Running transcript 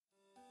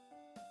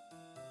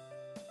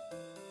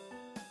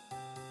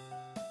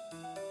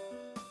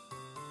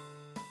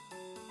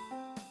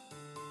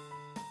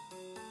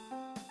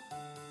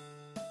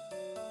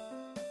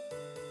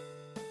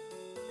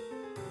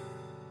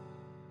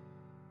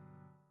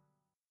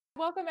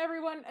Welcome,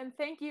 everyone, and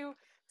thank you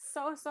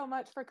so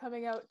much for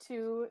coming out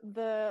to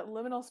the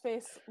Liminal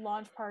Space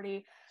launch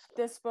party.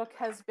 This book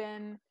has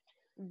been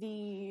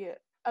the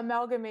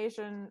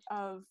amalgamation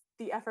of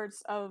the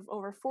efforts of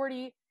over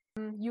 40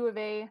 U of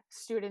A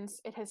students.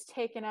 It has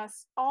taken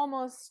us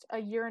almost a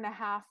year and a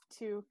half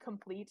to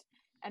complete,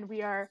 and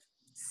we are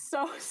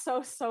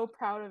so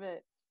proud of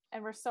it.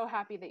 And we're so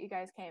happy that you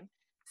guys came.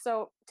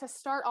 So, to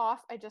start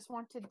off, I just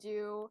want to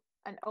do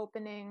an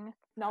opening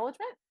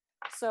acknowledgement.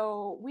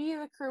 So we,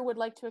 the crew, would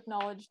like to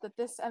acknowledge that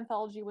this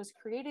anthology was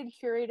created,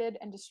 curated,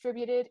 and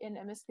distributed in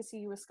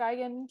Amiskasi,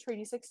 Waskagan,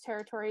 Treaty 6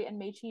 territory,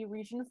 and Métis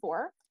Region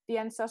 4, the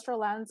ancestral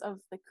lands of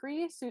the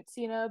Cree,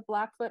 Tsuut'ina,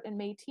 Blackfoot, and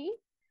Métis.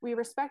 We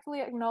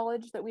respectfully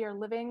acknowledge that we are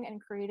living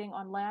and creating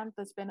on land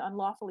that's been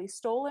unlawfully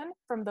stolen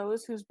from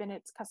those who's been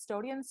its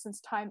custodians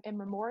since time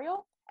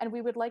immemorial, and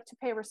we would like to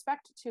pay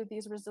respect to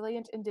these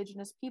resilient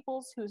Indigenous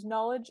peoples whose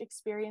knowledge,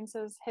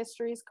 experiences,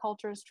 histories,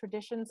 cultures,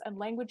 traditions, and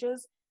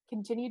languages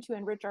continue to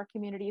enrich our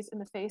communities in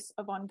the face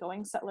of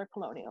ongoing settler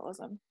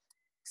colonialism.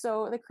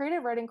 So the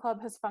Creative Writing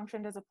Club has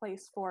functioned as a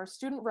place for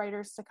student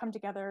writers to come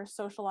together,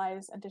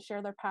 socialize, and to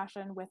share their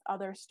passion with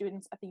other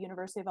students at the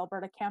University of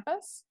Alberta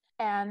campus.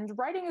 And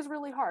writing is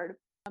really hard,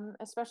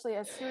 especially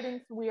as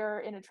students. We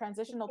are in a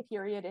transitional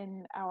period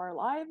in our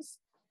lives,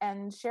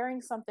 and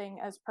sharing something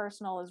as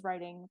personal as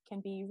writing can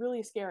be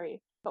really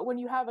scary. But when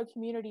you have a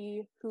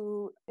community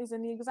who is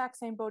in the exact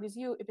same boat as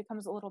you, it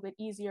becomes a little bit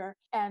easier.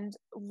 And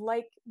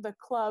like the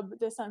club,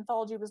 this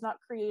anthology was not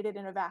created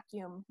in a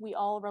vacuum. We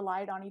all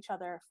relied on each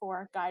other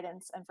for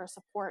guidance and for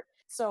support.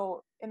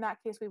 So in that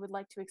case, we would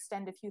like to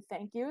extend a few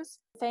thank yous.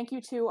 Thank you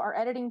to our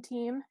editing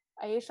team,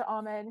 Aisha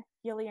Ahmed,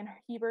 Gillian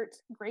Hebert,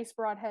 Grace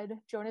Broadhead,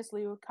 Jonas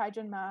Liu,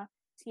 Kaijun Ma,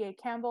 T.A.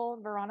 Campbell,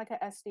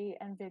 Veronica Esty,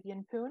 and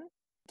Vivian Poon.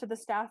 To the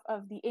staff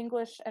of the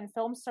English and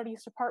Film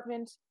Studies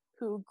Department,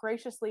 who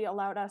graciously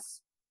allowed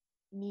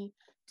me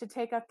to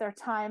take up their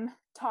time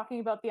talking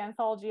about the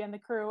anthology and the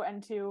crew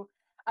and to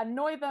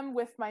annoy them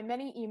with my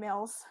many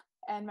emails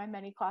and my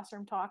many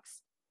classroom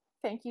talks.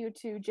 Thank you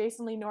to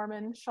Jason Lee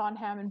Norman, Sean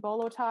Ham, and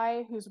Bolo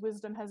Tai, whose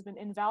wisdom has been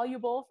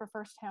invaluable for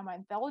first-time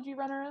anthology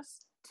runners.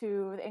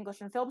 To the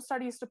English and Film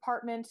Studies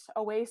Department,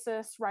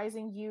 Oasis,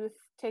 Rising Youth,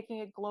 Taking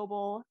It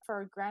Global,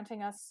 for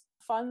granting us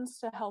funds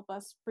to help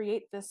us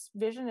create this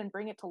vision and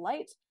bring it to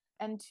light.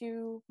 And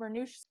to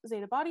Marnoosh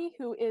Zaidabadi,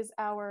 who is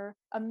our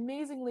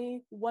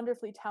amazingly,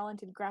 wonderfully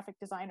talented graphic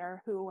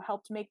designer who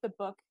helped make the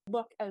book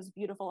look as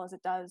beautiful as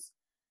it does.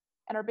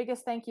 And our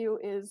biggest thank you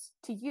is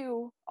to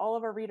you, all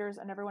of our readers,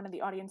 and everyone in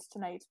the audience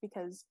tonight,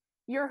 because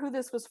you're who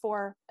this was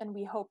for, and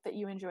we hope that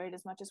you enjoy it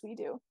as much as we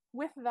do.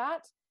 With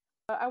that,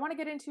 I want to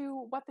get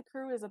into what the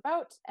crew is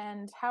about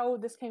and how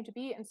this came to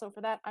be. And so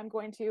for that, I'm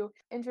going to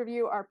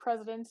interview our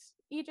president,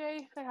 EJ.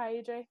 Say hi,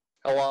 EJ.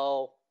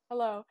 Hello.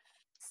 Hello.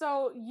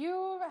 So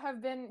you've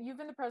been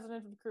the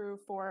president of the crew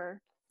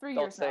for 3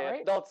 years now,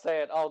 right? Don't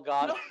say it. Oh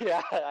God. No.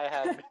 Yeah, I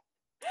have.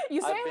 You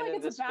say I've it been like in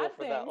it's this a school bad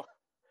for that thing. long.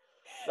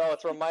 No,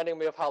 it's reminding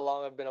me of how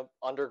long I've been an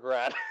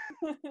undergrad.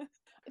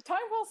 Time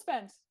well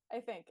spent,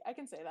 I think. I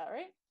can say that,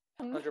 right?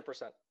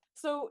 100%.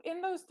 So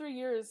in those 3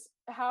 years,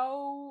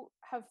 how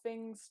have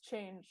things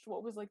changed?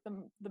 What was like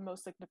the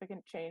most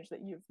significant change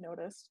that you've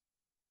noticed?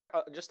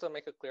 Just to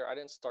make it clear, I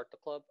didn't start the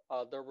club.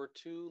 There were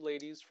two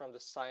ladies from the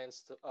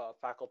science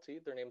faculty.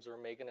 Their names were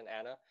Megan and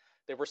Anna.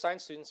 They were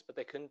science students, but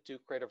they couldn't do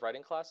creative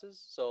writing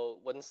classes. So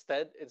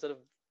instead of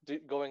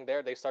going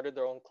there, they started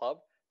their own club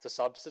to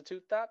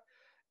substitute that.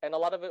 And a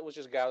lot of it was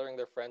just gathering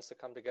their friends to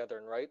come together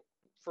and write.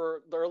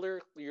 For the earlier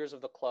years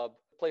of the club,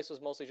 the place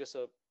was mostly just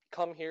a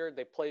come here,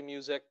 they play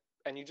music,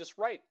 and you just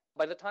write.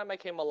 By the time I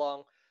came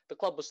along, the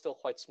club was still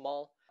quite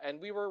small, and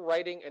we were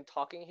writing and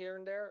talking here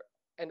and there.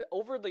 And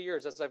over the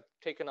years, as I've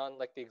taken on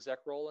like the exec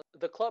role,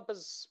 the club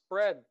has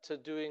spread to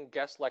doing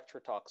guest lecture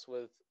talks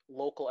with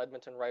local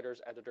Edmonton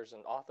writers, editors,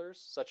 and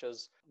authors, such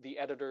as the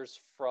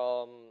editors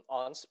from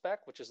OnSpec,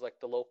 which is like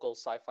the local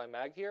sci-fi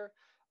mag here,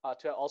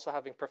 to also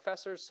having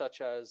professors such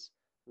as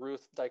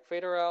Ruth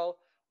Dyke-Federer,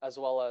 as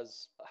well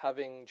as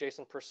having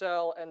Jason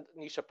Purcell and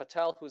Nisha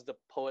Patel, who's the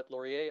poet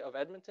laureate of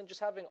Edmonton, just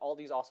having all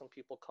these awesome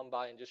people come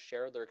by and just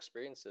share their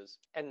experiences.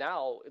 And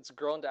now it's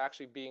grown to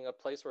actually being a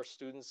place where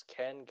students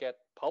can get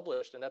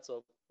published, and that's a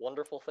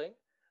wonderful thing.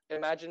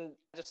 Imagine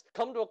just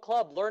come to a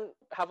club, learn,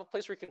 have a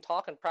place where you can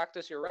talk and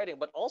practice your writing,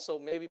 but also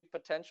maybe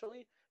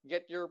potentially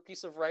get your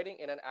piece of writing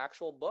in an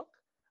actual book.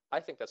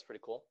 I think that's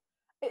pretty cool.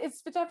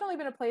 It's definitely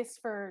been a place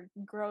for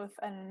growth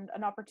and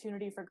an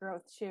opportunity for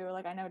growth too.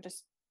 Like I know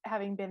just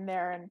having been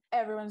there and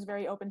everyone's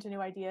very open to new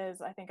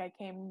ideas. I think I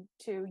came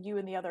to you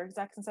and the other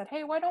execs and said,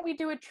 hey, why don't we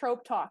do a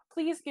trope talk?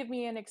 Please give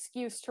me an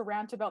excuse to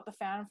rant about the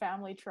fan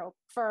family trope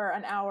for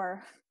an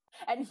hour.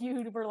 And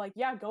you were like,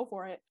 yeah, go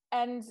for it.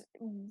 And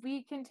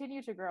we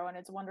continue to grow and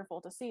it's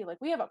wonderful to see. Like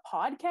we have a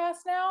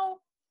podcast now.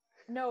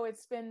 No,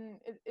 it's been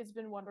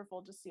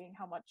wonderful just seeing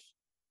how much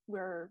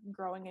we're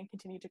growing and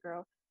continue to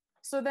grow.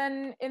 So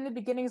then in the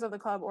beginnings of the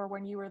club or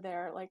when you were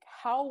there, like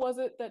how was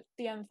it that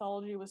the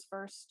anthology was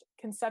first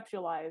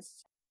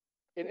conceptualized?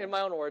 In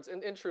my own words,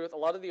 in truth, a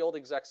lot of the old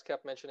execs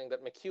kept mentioning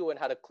that McEwen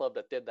had a club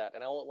that did that,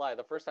 and I won't lie.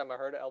 The first time I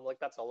heard it, I'm like,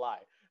 that's a lie.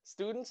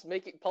 Students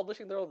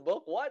publishing their own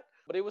book? What?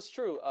 But it was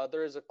true.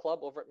 There is a club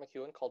over at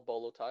McEwen called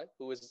Bolo Tie,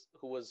 who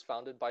was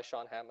founded by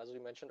Sean Hamm, as we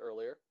mentioned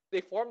earlier.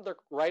 They formed their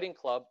writing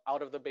club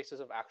out of the basis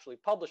of actually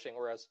publishing,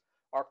 whereas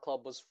our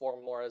club was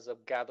formed more as a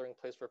gathering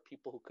place for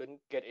people who couldn't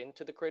get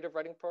into the creative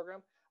writing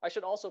program. I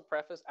should also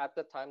preface, at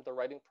the time, the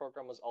writing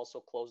program was also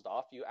closed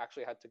off. You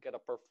actually had to get a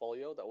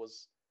portfolio that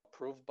was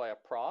approved by a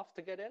prof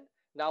to get in.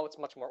 Now it's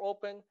much more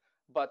open,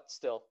 but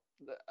still,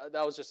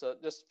 that was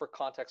just for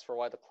context for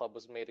why the club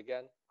was made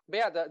again. But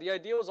yeah, the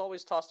idea was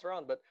always tossed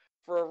around, but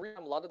for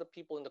a lot of the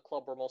people in the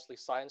club were mostly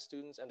science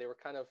students, and they were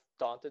kind of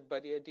daunted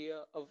by the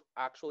idea of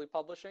actually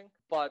publishing.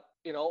 But,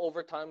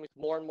 over time,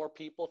 more and more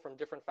people from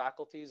different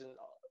faculties and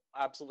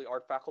absolutely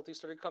art faculty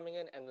started coming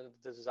in, and the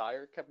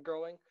desire kept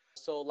growing.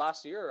 So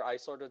last year, I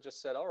sort of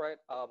just said, all right,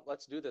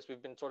 let's do this.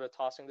 We've been sort of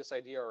tossing this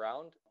idea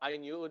around. I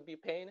knew it would be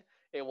pain.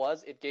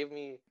 It gave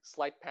me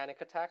slight panic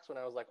attacks when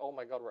I was like, oh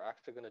my God, we're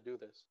actually going to do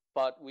this.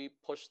 But we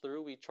pushed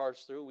through, we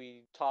charged through,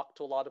 we talked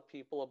to a lot of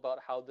people about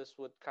how this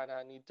would kind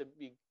of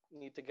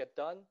need to get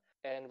done.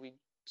 And we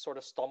sort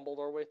of stumbled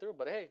our way through,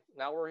 but hey,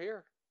 now we're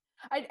here.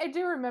 I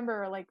do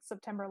remember like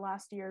September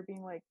last year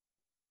being like,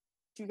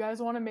 do you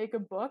guys want to make a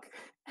book?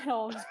 And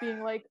all just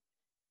being like,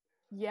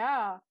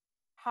 yeah,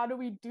 how do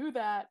we do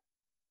that?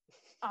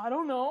 I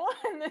don't know.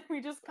 And then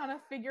we just kind of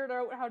figured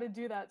out how to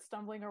do that,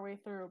 stumbling our way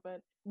through, but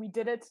we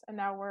did it, and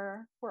now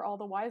we're all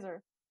the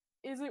wiser.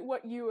 Is it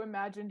what you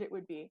imagined it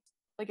would be?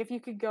 Like, if you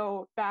could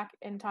go back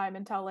in time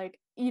and tell like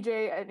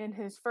EJ in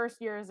his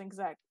first year as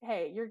exec,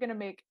 hey, you're gonna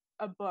make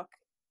a book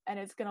and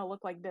it's gonna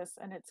look like this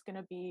and it's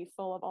gonna be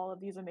full of all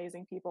of these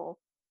amazing people,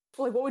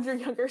 like, what would your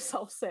younger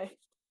self say?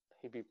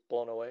 He'd be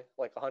blown away,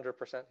 like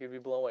 100%. He'd be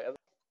blown away.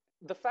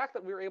 The fact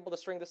that we were able to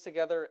string this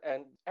together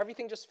and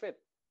everything just fit.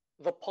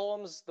 The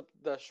poems,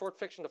 the short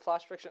fiction, the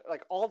flash fiction,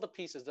 like all the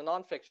pieces, the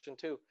nonfiction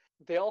too,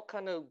 they all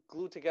kind of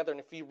glue together. And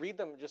if you read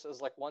them just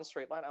as like one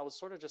straight line, I was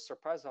sort of just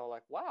surprised. I was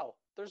like, wow,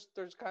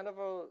 there's kind of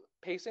a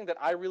pacing that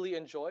I really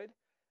enjoyed.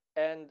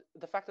 And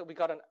the fact that we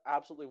got an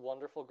absolutely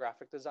wonderful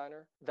graphic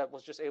designer that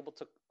was just able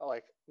to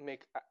like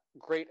make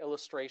great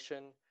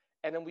illustration.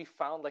 And then we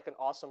found like an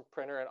awesome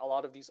printer and a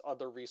lot of these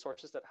other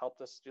resources that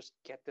helped us just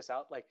get this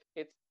out. Like,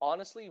 it's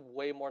honestly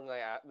way more than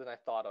I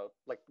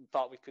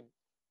thought we could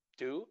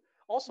do.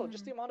 Also,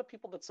 just the amount of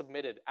people that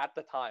submitted at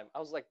the time, I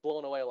was like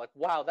blown away. Like,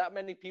 wow, that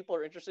many people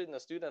are interested in a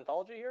student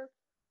anthology here.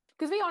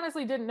 Because we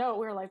honestly didn't know.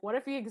 We were like, what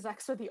if the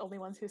execs are the only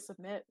ones who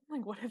submit?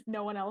 Like, what if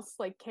no one else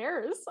like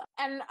cares?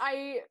 And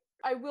I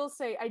will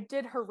say I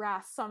did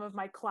harass some of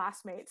my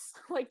classmates,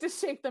 like, to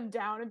shake them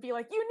down and be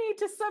like, you need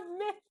to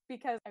submit,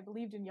 because I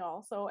believed in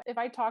y'all. So if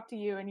I talked to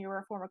you and you were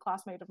a former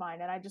classmate of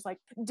mine and I just like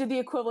did the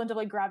equivalent of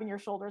like grabbing your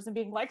shoulders and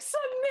being like,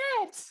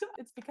 submit,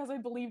 it's because I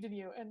believed in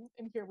you,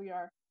 and here we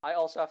are. I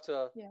also have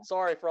to,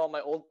 sorry for all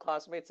my old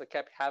classmates that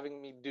kept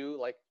having me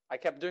I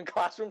kept doing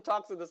classroom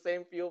talks in the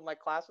same few of my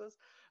classes.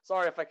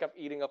 Sorry if I kept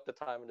eating up the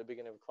time in the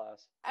beginning of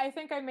class. I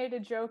think I made a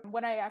joke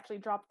when I actually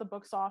dropped the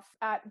books off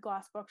at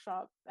Glass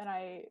Bookshop and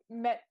I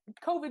met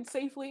COVID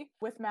safely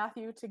with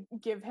Matthew to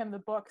give him the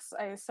books.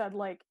 I said,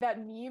 like, that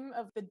meme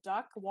of the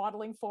duck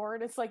waddling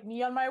forward, it's like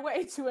me on my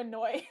way to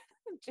annoy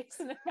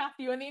Jason and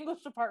Matthew in the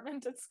English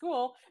department at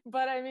school.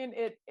 But I mean,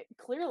 it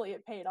clearly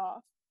it paid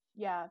off.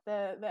 Yeah,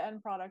 the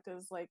end product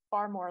is like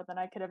far more than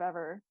I could have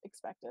ever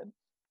expected.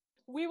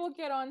 We will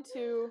get on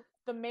to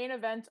the main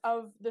event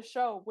of the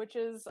show, which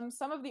is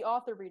some of the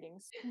author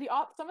readings.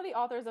 Some of the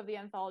authors of the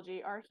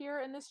anthology are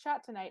here in this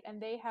chat tonight,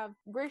 and they have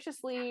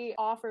graciously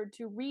offered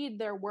to read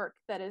their work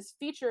that is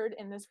featured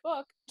in this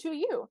book to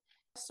you.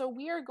 So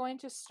we are going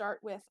to start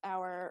with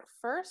our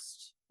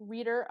first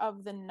reader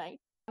of the night,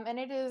 and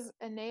it is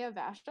Neha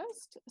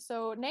Vashist.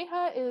 So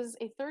Neha is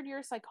a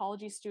third-year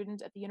psychology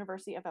student at the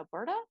University of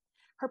Alberta.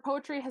 Her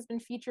poetry has been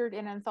featured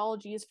in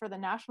anthologies for the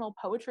National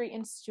Poetry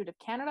Institute of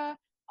Canada,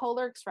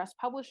 Polar Express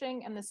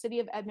Publishing, and the City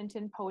of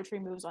Edmonton Poetry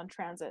Moves on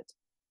Transit.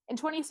 In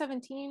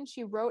 2017,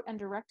 she wrote and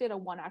directed a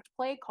one-act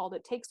play called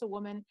It Takes a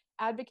Woman,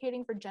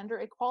 advocating for gender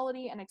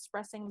equality and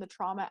expressing the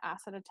trauma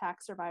acid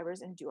attack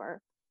survivors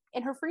endure.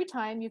 In her free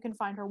time, you can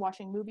find her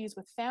watching movies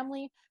with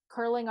family,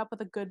 curling up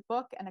with a good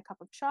book and a cup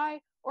of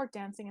chai, or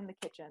dancing in the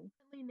kitchen.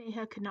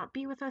 Neha could not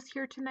be with us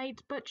here tonight,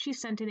 but she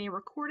sent in a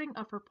recording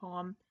of her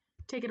poem.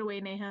 Take it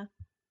away, Neha.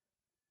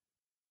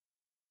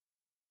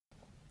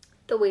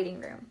 The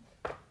waiting room.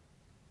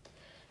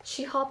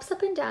 She hops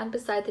up and down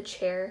beside the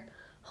chair,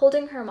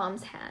 holding her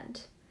mom's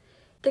hand.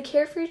 The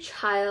carefree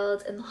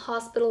child in the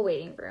hospital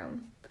waiting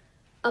room.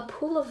 A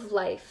pool of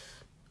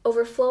life,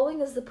 overflowing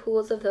as the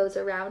pools of those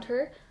around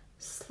her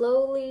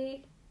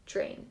slowly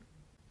drain.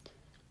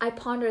 I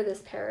ponder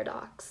this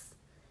paradox.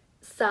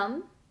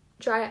 Some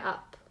dry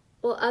up,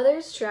 while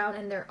others drown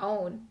in their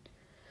own.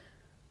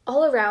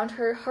 All around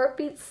her,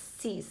 heartbeats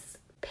cease,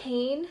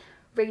 pain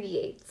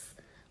radiates,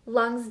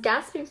 lungs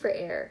gasping for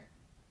air.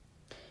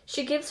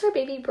 She gives her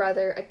baby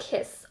brother a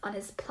kiss on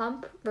his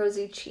plump,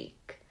 rosy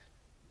cheek.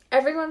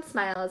 Everyone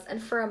smiles,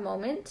 and for a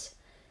moment,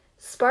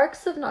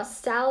 Sparks of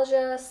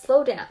nostalgia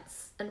slow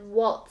dance and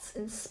waltz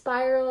in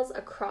spirals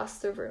across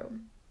the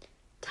room.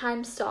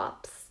 Time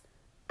stops,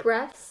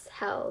 breaths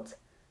held,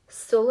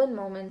 stolen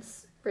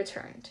moments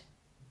returned.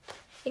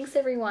 Thanks,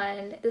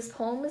 everyone. This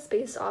poem is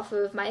based off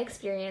of my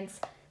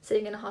experience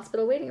sitting in a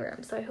hospital waiting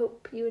room, so I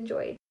hope you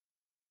enjoyed.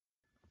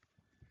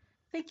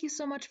 Thank you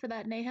so much for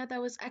that, Neha.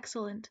 That was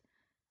excellent.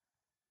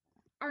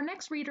 Our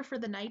next reader for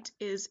the night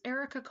is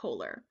Erica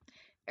Kohler.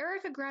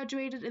 Erica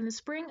graduated in the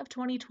spring of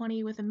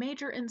 2020 with a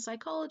major in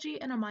psychology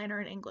and a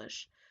minor in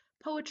English.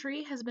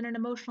 Poetry has been an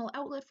emotional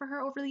outlet for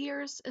her over the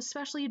years,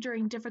 especially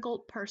during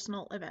difficult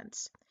personal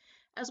events.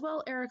 As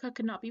well, Erica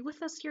could not be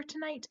with us here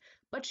tonight,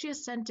 but she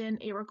has sent in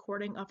a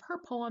recording of her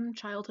poem,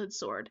 Childhood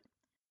Sword.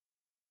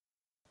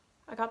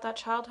 I got that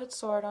childhood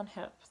sword on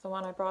hip, the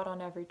one I brought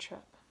on every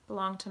trip.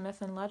 Belonged to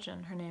myth and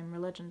legend, her name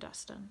religion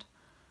destined.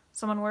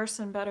 Someone worse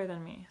and better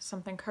than me,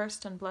 something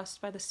cursed and blessed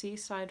by the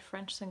seaside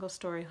French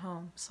single-story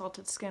home,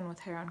 salted skin with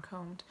hair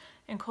uncombed,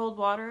 in cold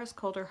water as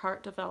colder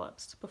heart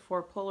develops,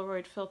 before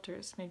Polaroid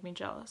filters made me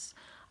jealous,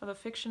 of a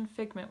fiction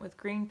figment with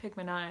green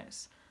pigment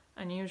eyes,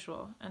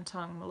 unusual and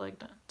tongue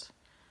malignant,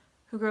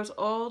 who grows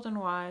old and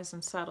wise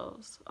and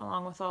settles,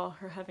 along with all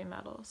her heavy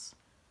metals,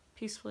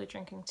 peacefully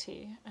drinking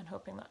tea and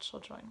hoping that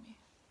she'll join me.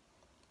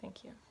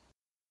 Thank you.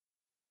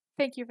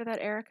 Thank you for that,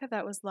 Erica.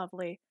 That was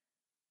lovely.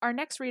 Our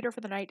next reader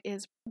for the night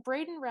is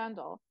Braden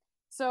Randall.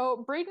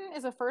 So Braden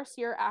is a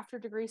first-year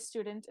after-degree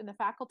student in the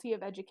Faculty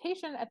of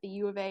Education at the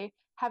U of A,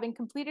 having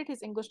completed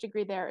his English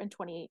degree there in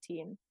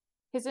 2018.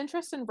 His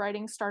interest in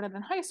writing started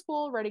in high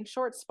school, writing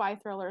short spy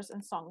thrillers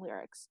and song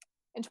lyrics.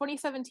 In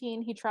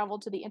 2017, he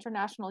traveled to the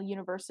International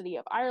University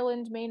of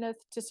Ireland,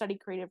 Maynooth, to study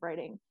creative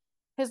writing.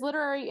 His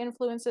literary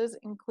influences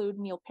include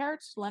Neil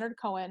Peart, Leonard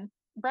Cohen,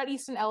 Bret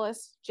Easton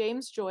Ellis,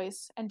 James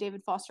Joyce, and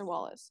David Foster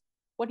Wallace.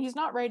 When he's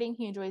not writing,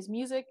 he enjoys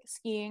music,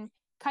 skiing,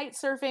 kite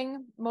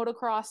surfing,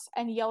 motocross,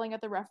 and yelling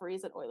at the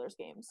referees at Oilers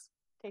games.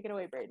 Take it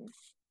away, Braden.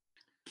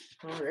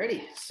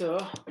 Alrighty, so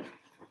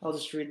I'll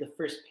just read the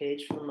first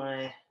page from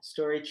my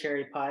story,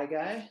 Cherry Pie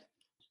Guy.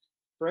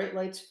 Bright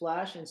lights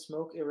flash and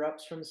smoke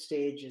erupts from the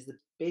stage as the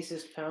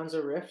bassist pounds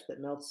a riff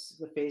that melts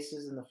the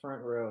faces in the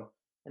front row,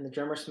 and the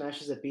drummer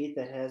smashes a beat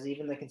that has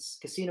even the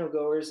casino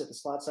goers at the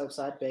slots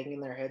outside banging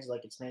their heads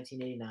like it's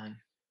 1989.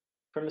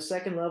 From the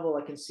second level,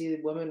 I can see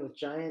women with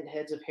giant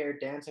heads of hair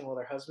dancing while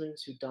their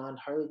husbands who donned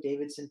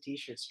Harley-Davidson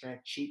t-shirts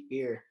drank cheap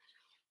beer.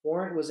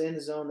 Warrant was in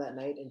the zone that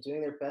night and doing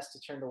their best to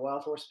turn the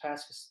Wild Horse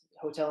Pass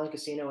Hotel and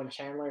Casino in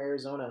Chandler,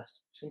 Arizona,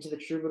 into the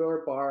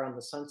Troubadour Bar on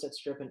the Sunset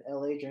Strip in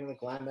LA during the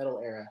glam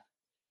metal era.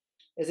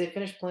 As they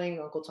finished playing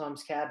Uncle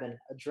Tom's Cabin,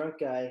 a drunk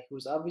guy, who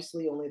was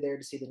obviously only there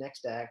to see the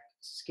next act,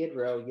 Skid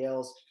Row,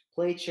 yells,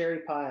 "Play Cherry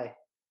Pie."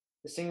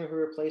 The singer who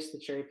replaced the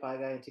Cherry Pie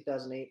Guy in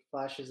 2008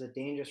 flashes a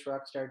dangerous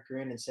rock star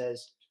grin and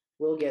says,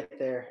 "We'll get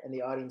there," and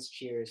the audience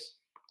cheers.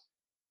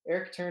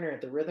 Eric Turner,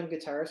 the rhythm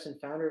guitarist and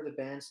founder of the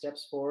band,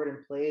 steps forward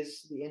and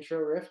plays the intro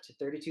riff to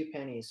 32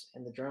 Pennies,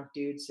 and the drunk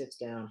dude sits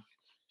down.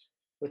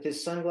 With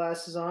his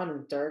sunglasses on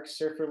and dark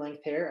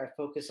surfer-length hair, I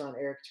focus on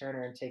Eric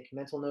Turner and take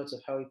mental notes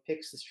of how he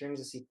picks the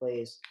strings as he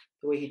plays,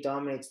 the way he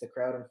dominates the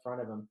crowd in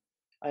front of him.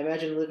 I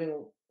imagine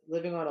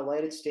living on a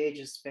lighted stage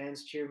as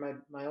fans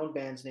cheer my own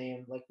band's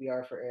name like we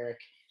are for Eric.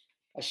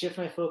 I shift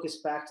my focus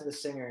back to the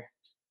singer.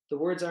 The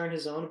words aren't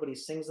his own, but he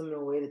sings them in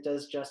a way that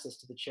does justice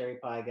to the Cherry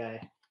Pie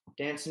Guy.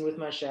 Dancing with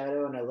my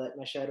shadow, and I let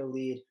my shadow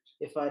lead.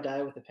 If I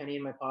die with a penny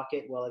in my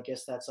pocket, well, I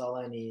guess that's all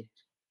I need.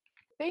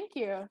 Thank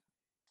you.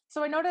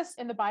 So I noticed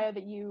in the bio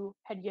that you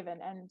had given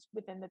and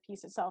within the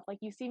piece itself, like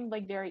you seemed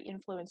like very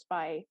influenced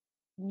by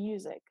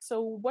music. So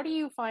what do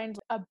you find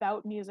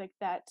about music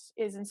that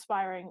is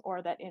inspiring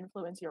or that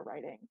influence your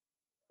writing?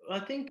 I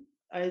think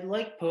I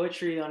like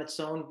poetry on its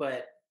own,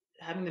 but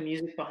having the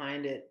music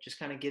behind it just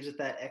kind of gives it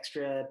that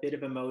extra bit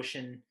of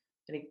emotion,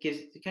 and it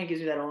kind of gives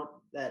you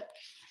that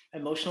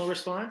emotional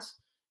response.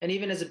 And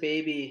even as a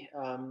baby,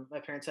 my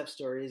parents have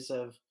stories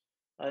of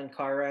in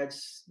car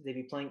rides they'd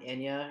be playing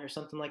Enya or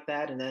something like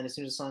that, and then as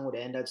soon as the song would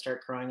end, I'd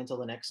start crying until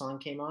the next song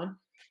came on.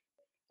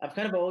 I've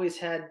kind of always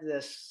had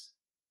this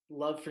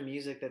love for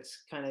music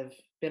that's kind of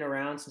been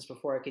around since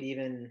before I could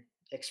even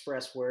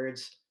express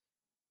words.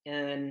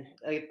 And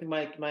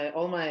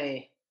all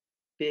my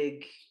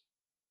big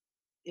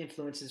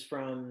influences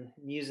from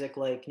music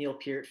like Neil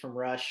Peart from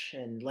Rush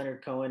and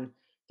Leonard Cohen,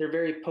 they're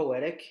very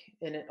poetic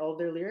in all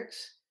their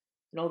lyrics,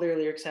 and all their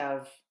lyrics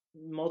have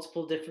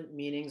multiple different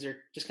meanings or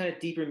just kind of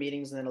deeper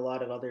meanings than a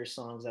lot of other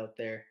songs out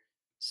there.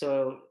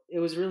 So it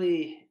was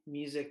really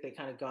music that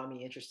kind of got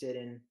me interested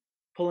in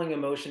pulling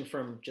emotion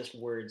from just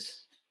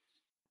words.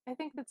 I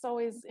think it's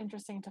always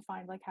interesting to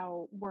find like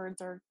how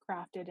words are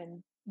crafted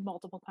in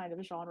multiple kind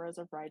of genres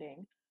of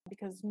writing,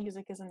 because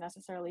music isn't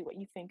necessarily what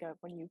you think of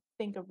when you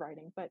think of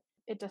writing, but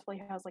it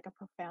definitely has like a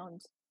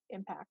profound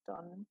impact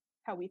on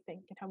how we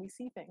think and how we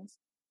see things.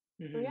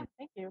 So yeah,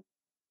 thank you.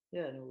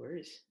 Yeah, no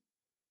worries.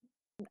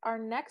 Our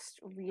next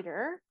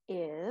reader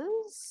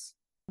is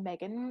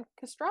Megan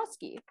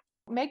Kostrowski.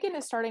 Megan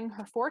is starting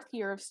her fourth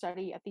year of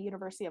study at the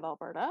University of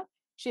Alberta.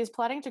 She is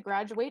planning to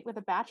graduate with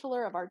a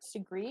Bachelor of Arts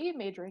degree,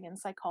 majoring in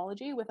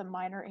psychology with a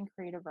minor in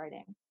creative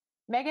writing.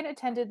 Megan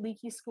attended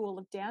Leakey School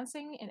of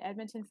Dancing in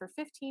Edmonton for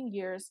 15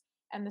 years,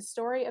 and the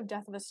story of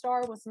Death of a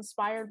Star was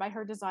inspired by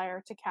her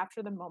desire to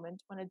capture the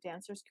moment when a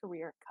dancer's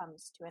career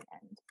comes to an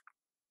end.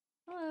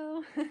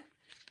 Hello.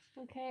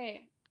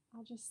 Okay,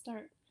 I'll just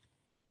start.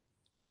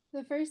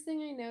 The first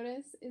thing I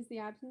notice is the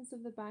absence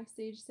of the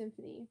backstage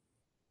symphony.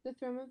 The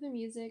thrum of the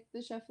music,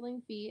 the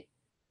shuffling feet,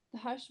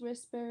 the hushed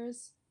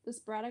whispers, the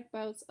sporadic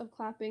bouts of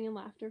clapping and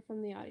laughter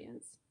from the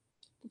audience.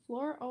 The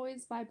floor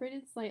always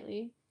vibrated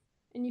slightly,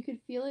 and you could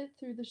feel it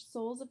through the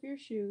soles of your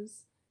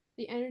shoes,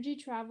 the energy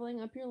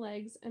traveling up your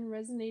legs and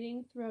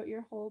resonating throughout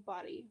your whole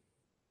body.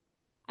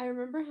 I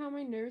remember how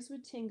my nerves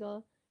would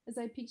tingle as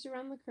I peeked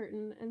around the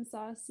curtain and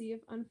saw a sea of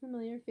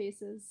unfamiliar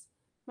faces,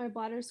 my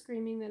bladder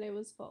screaming that it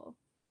was full,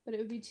 but it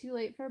would be too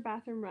late for a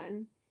bathroom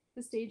run.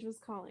 The stage was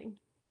calling.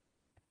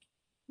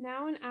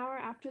 Now, an hour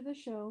after the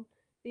show,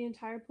 the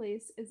entire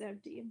place is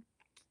empty.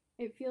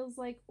 It feels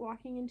like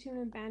walking into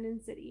an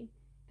abandoned city.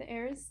 The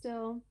air is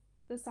still,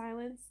 the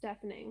silence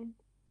deafening.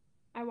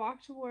 I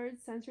walk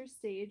towards center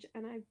stage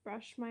and I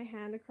brush my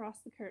hand across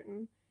the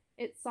curtain,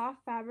 its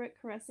soft fabric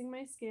caressing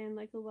my skin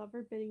like a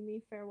lover bidding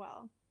me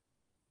farewell.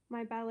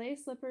 My ballet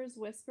slippers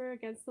whisper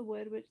against the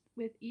wood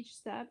with each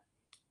step,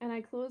 and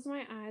I close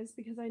my eyes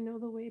because I know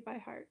the way by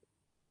heart.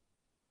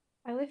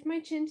 I lift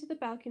my chin to the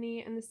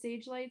balcony, and the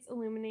stage lights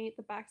illuminate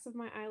the backs of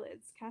my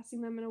eyelids,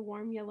 casting them in a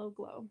warm yellow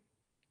glow.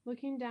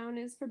 Looking down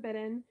is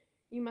forbidden.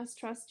 You must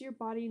trust your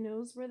body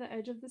knows where the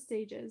edge of the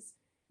stage is.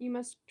 You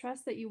must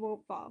trust that you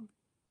won't fall.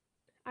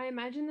 I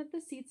imagine that the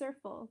seats are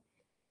full,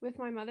 with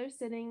my mother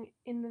sitting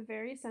in the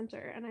very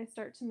center, and I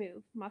start to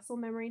move, muscle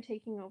memory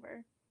taking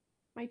over.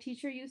 My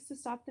teacher used to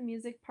stop the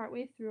music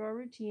partway through our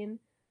routine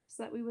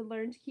so that we would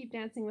learn to keep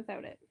dancing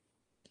without it.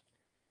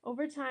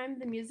 Over time,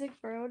 the music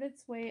burrowed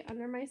its way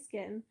under my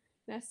skin,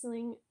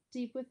 nestling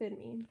deep within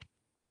me.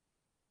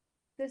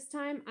 This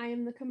time, I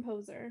am the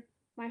composer.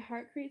 My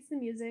heart creates the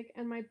music,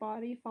 and my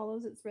body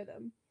follows its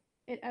rhythm.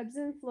 It ebbs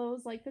and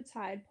flows like the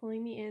tide,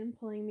 pulling me in,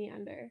 pulling me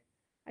under.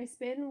 I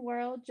spin,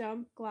 whirl,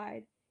 jump,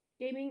 glide,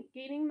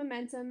 gaining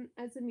momentum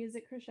as the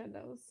music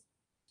crescendos.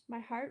 My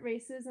heart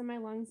races and my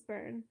lungs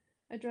burn,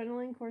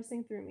 adrenaline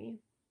coursing through me.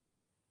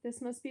 This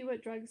must be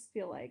what drugs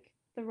feel like,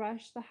 the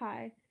rush, the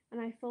high,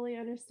 and I fully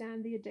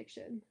understand the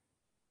addiction.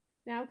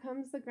 Now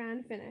comes the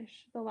grand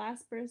finish, the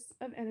last burst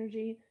of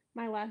energy,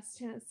 my last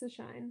chance to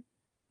shine.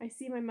 I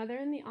see my mother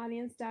in the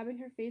audience dabbing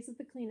her face with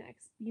the Kleenex,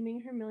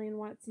 beaming her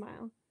million-watt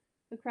smile.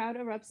 The crowd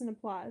erupts in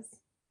applause.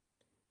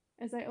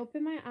 As I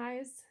open my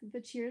eyes,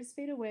 the cheers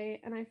fade away,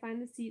 and I find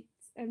the seats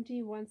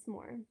empty once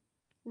more.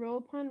 Row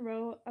upon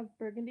row of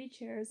burgundy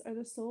chairs are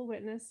the sole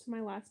witness to my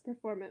last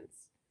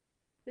performance.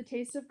 The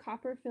taste of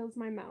copper fills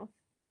my mouth,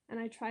 and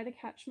I try to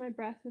catch my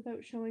breath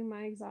without showing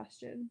my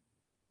exhaustion.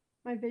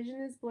 My vision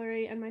is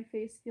blurry and my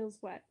face feels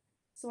wet,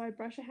 so I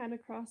brush a hand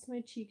across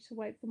my cheek to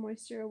wipe the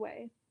moisture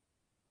away.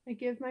 I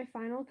give my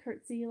final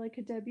curtsy like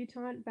a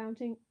debutante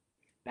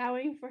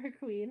bowing for her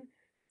queen,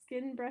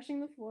 skin brushing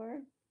the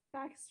floor,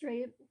 back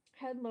straight,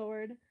 head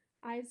lowered,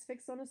 eyes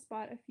fixed on a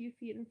spot a few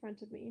feet in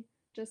front of me,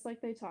 just like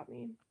they taught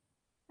me.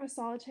 A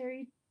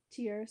solitary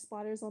tear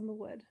splatters on the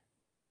wood.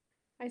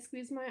 I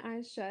squeeze my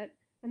eyes shut,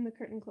 and the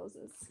curtain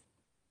closes.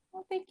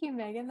 Well, thank you,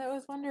 Megan. That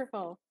was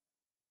wonderful.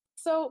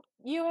 So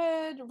you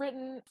had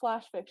written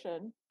flash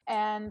fiction,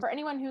 and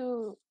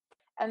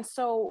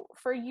so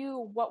for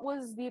you, what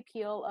was the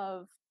appeal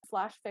of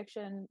flash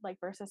fiction like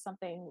versus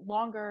something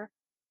longer?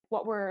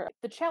 What were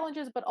the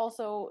challenges, but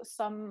also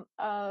some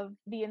of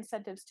the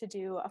incentives to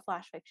do a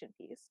flash fiction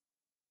piece?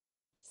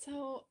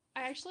 So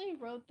I actually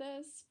wrote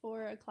this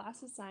for a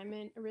class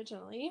assignment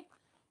originally,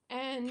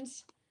 and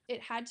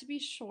it had to be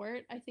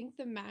short. I think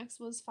the max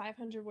was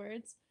 500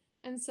 words.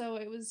 And so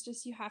it was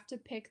just you have to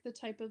pick the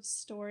type of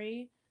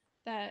story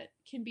that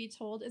can be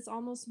told. It's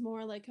almost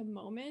more like a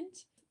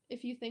moment.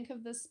 If you think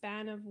of the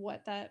span of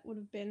what that would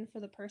have been for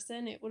the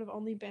person, it would have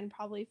only been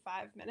probably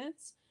 5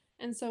 minutes.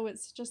 And so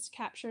it's just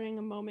capturing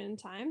a moment in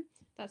time.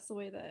 That's the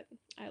way that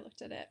I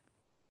looked at it.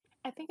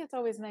 I think it's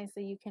always nice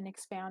that you can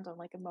expand on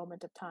like a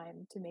moment of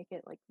time to make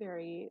it like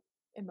very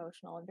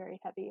emotional and very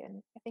heavy.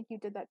 And I think you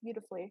did that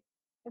beautifully.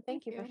 And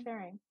thank you for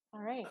sharing. All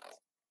right.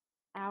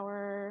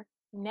 Our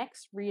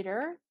next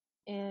reader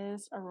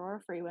is Aurora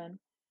Freeman.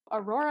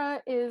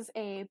 Aurora is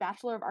a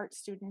Bachelor of Arts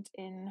student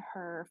in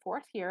her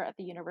 4th year at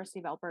the University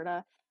of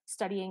Alberta,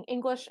 studying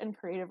English and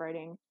creative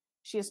writing.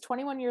 She is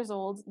 21 years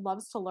old,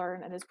 loves to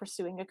learn, and is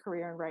pursuing a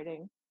career in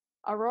writing.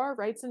 Aurora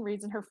writes and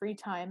reads in her free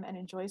time and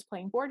enjoys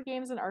playing board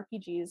games and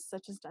RPGs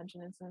such as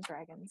Dungeons and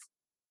Dragons.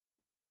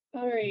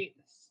 All right.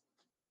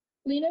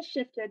 Lena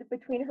shifted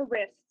between her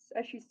wrists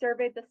as she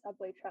surveyed the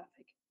subway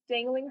traffic,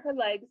 dangling her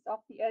legs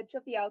off the edge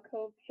of the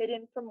alcove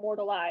hidden from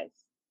mortal eyes.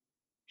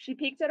 She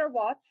peeked at her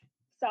watch,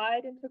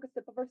 sighed, and took a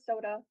sip of her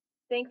soda,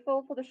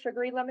 thankful for the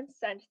sugary lemon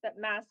scent that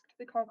masked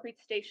the concrete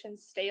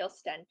station's stale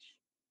stench.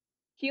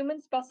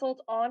 Humans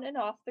bustled on and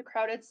off the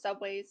crowded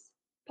subways,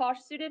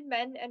 posh-suited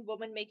men and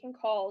women making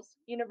calls,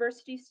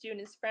 university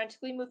students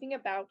frantically moving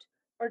about,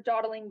 or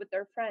dawdling with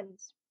their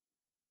friends.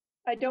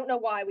 I don't know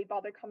why we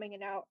bother coming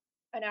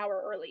an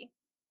hour early.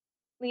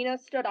 Lena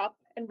stood up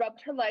and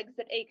rubbed her legs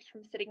that ached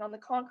from sitting on the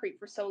concrete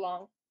for so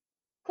long.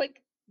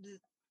 Click, bzz.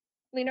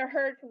 Lena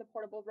heard from the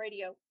portable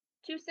radio.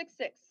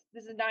 266,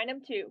 this is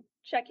 9M2,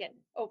 check in,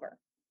 over.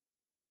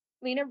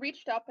 Lena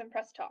reached up and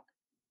pressed talk.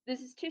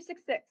 This is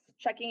 266,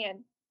 checking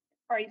in.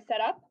 Are you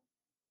set up?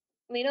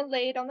 Lena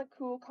laid on the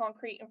cool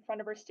concrete in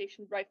front of her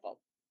stationed rifle.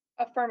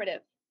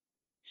 Affirmative.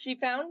 She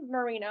found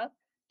Marina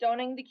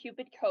donning the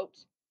Cupid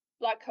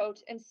black coat,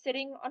 and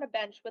sitting on a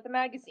bench with a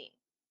magazine.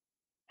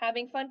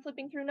 Having fun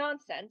flipping through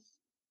nonsense,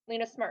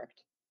 Lena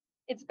smirked.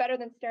 It's better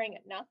than staring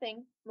at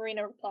nothing,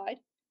 Marina replied.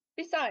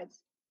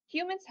 Besides,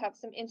 humans have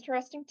some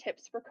interesting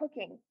tips for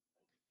cooking.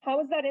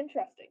 How is that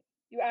interesting?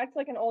 You act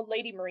like an old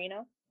lady,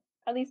 Marina.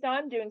 At least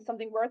I'm doing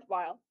something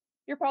worthwhile.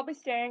 You're probably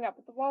staring up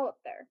at the wall up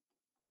there.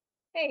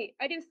 Hey,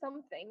 I do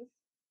some things.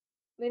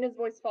 Lena's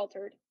voice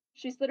faltered.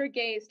 She slid her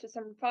gaze to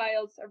some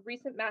files of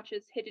recent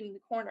matches hidden in the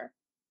corner.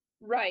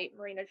 Right,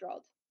 Marina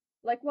drawled.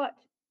 Like what?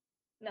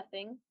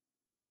 Nothing.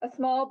 A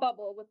small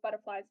bubble with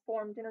butterflies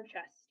formed in her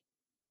chest.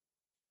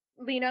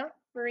 Lena,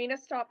 Marina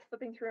stopped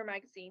flipping through her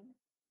magazine.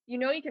 You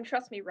know you can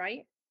trust me,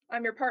 right?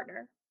 I'm your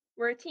partner.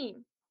 We're a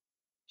team.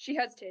 She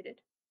hesitated.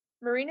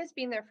 Marina's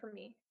been there for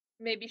me.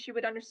 Maybe she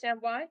would understand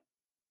why?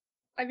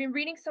 I've been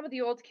reading some of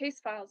the old case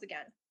files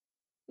again.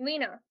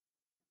 Lena.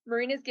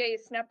 Marina's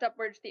gaze snapped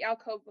upward to the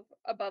alcove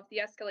above the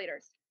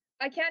escalators.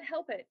 I can't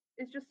help it.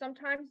 It's just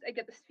sometimes I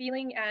get this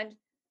feeling, and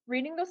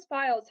reading those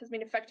files has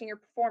been affecting your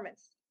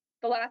performance.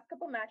 The last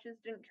couple matches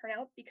didn't turn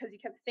out because you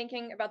kept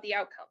thinking about the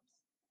outcomes.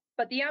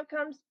 But the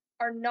outcomes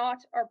are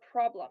not our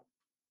problem.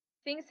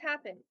 Things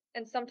happen,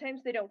 and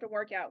sometimes they don't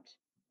work out.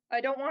 I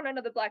don't want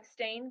another black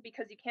stain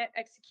because you can't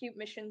execute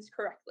missions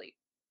correctly.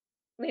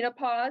 Lena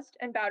paused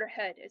and bowed her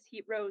head as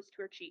heat rose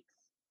to her cheeks.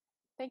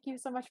 Thank you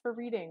so much for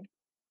reading.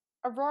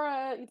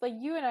 Aurora, like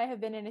you and I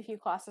have been in a few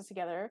classes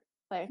together.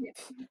 Like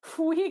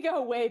we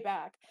go way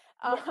back.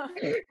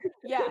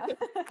 Yeah.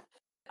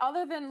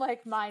 Other than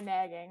like my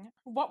nagging,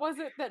 what was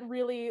it that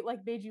really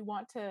like made you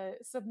want to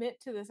submit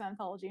to this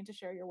anthology and to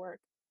share your work?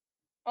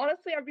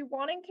 Honestly, I've been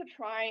wanting to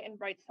try and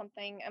write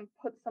something and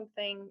put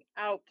something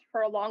out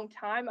for a long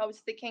time. I was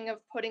thinking of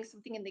putting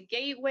something in the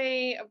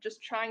gateway, of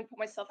just trying to put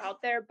myself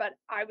out there, but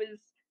I was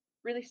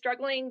really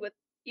struggling with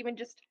even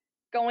just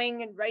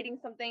going and writing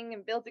something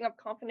and building up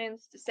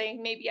confidence to say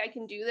maybe I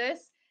can do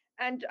this.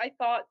 And I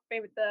thought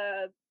maybe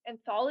the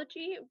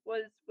anthology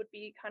would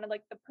be kind of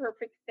like the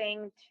perfect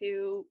thing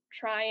to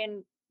try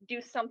and do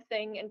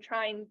something and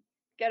try and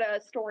get a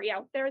story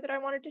out there that I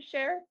wanted to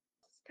share.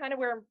 It's kind of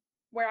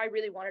where I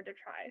really wanted to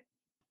try.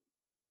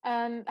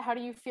 And how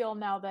do you feel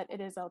now that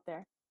it is out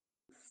there?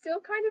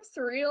 Still kind of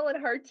surreal and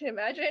hard to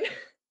imagine,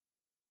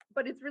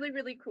 but it's really,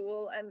 really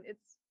cool, and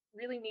it's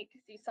really neat to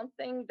see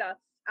something that's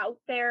out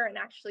there and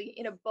actually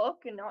in a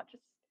book and not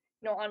just,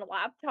 on a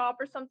laptop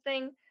or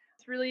something.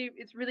 It's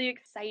really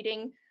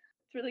exciting.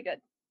 It's really good.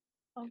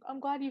 I'm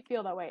glad you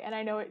feel that way, and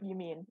I know what you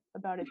mean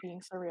about it being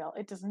surreal.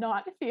 It does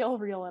not feel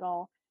real at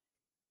all.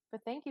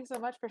 But thank you so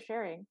much for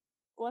sharing.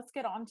 Let's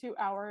get on to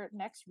our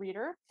next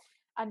reader,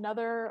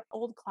 another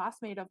old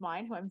classmate of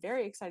mine who I'm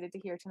very excited to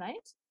hear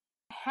tonight.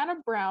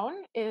 Hannah Brown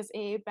is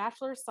a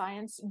Bachelor of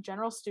Science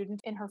general student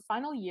in her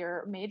final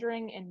year,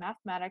 majoring in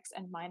mathematics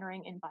and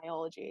minoring in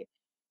biology.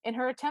 In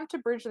her attempt to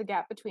bridge the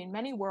gap between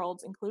many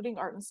worlds, including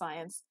art and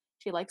science,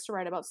 she likes to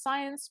write about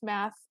science,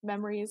 math,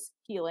 memories,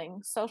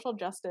 healing, social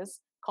justice,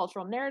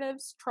 cultural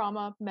narratives,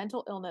 trauma,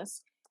 mental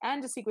illness,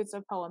 and a sequence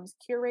of poems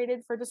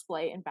curated for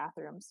display in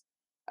bathrooms.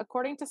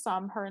 According to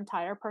some, her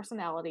entire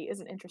personality is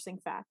an interesting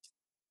fact.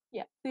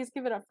 Yeah, please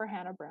give it up for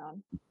Hannah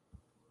Brown.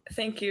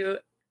 Thank you.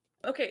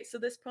 Okay, so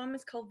this poem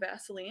is called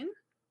Vaseline.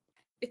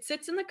 It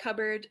sits in the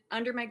cupboard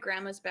under my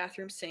grandma's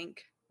bathroom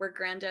sink, where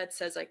Granddad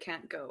says I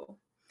can't go.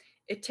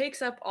 It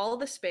takes up all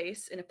the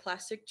space in a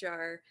plastic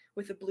jar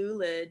with a blue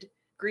lid,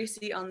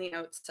 greasy on the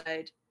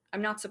outside.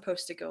 I'm not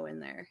supposed to go in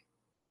there.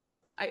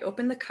 I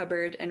opened the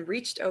cupboard and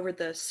reached over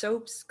the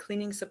soaps,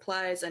 cleaning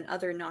supplies, and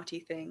other naughty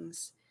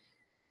things.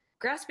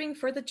 Grasping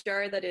for the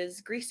jar that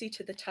is greasy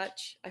to the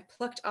touch, I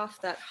plucked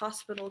off that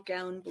hospital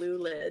gown blue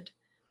lid.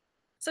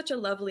 Such a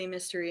lovely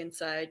mystery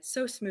inside,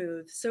 so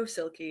smooth, so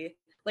silky,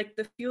 like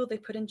the fuel they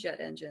put in jet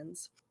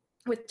engines.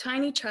 With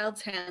tiny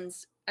child's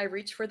hands, I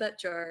reached for that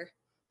jar.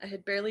 I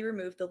had barely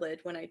removed the lid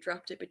when I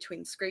dropped it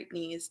between scraped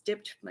knees,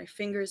 dipped my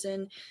fingers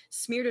in,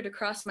 smeared it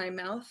across my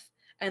mouth,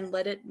 and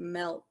let it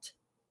melt.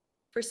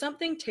 For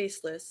something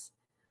tasteless,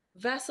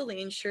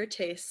 Vaseline sure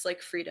tastes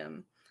like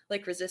freedom,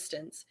 like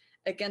resistance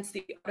against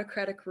the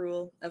autocratic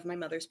rule of my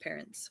mother's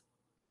parents.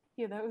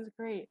 Yeah, that was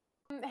great.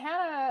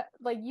 Hannah,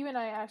 like you and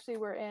I actually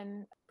were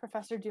in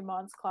Professor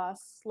Dumont's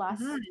class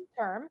last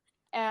term,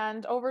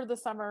 and over the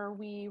summer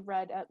we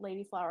read at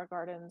Lady Flower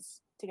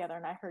Gardens together,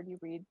 and I heard you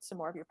read some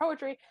more of your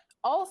poetry.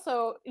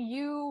 Also,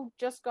 you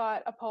just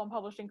got a poem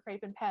published in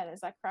Crape and Pen, is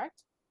that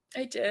correct?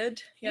 I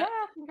did, yeah.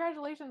 Yeah,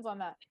 congratulations on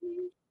that.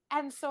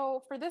 And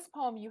so for this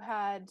poem, you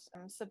had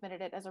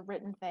submitted it as a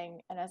written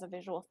thing and as a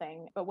visual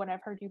thing. But when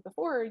I've heard you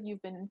before,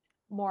 you've been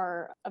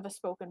more of a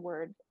spoken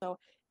word. So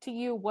to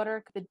you, what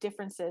are the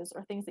differences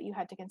or things that you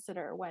had to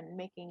consider when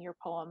making your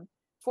poem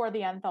for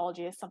the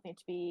anthology as something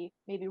to be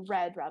maybe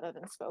read rather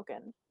than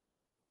spoken?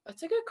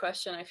 That's a good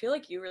question. I feel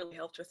like you really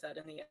helped with that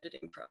in the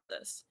editing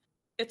process.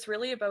 It's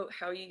really about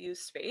how you use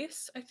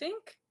space, I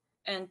think,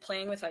 and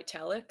playing with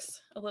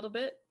italics a little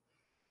bit.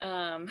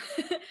 Um,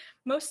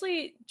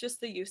 Mostly just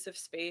the use of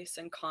space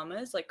and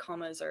commas. Like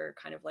commas are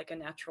kind of like a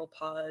natural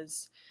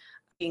pause,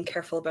 being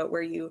careful about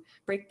where you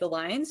break the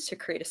lines to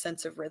create a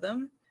sense of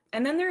rhythm.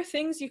 And then there are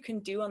things you can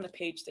do on the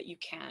page that you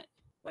can't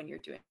when you're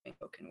doing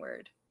spoken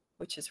word,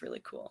 which is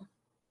really cool.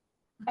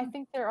 I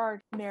think there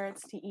are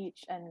merits to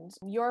each, and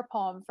your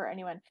poem, for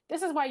anyone,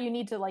 this is why you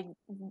need to like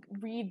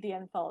read the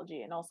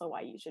anthology, and also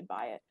why you should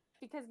buy it,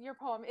 because your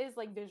poem is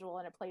like visual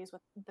and it plays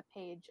with the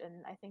page,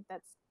 and I think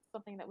that's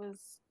something that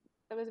was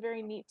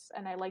very neat,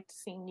 and I liked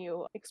seeing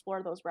you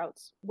explore those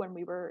routes when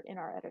we were in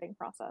our editing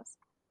process.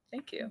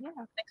 Thank you. Yeah.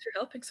 Thanks for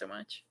helping so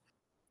much.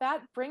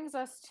 That brings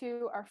us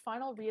to our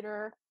final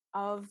reader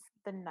of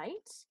the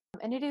night,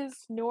 and it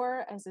is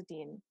Noor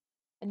Ezzedine.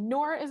 And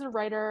Noor is a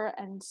writer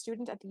and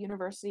student at the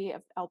University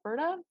of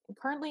Alberta. And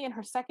currently in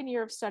her second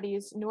year of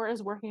studies, Noor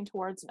is working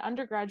towards an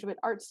undergraduate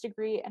arts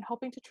degree and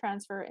hoping to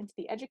transfer into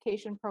the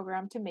education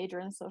program to major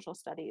in social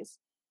studies.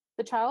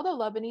 The child of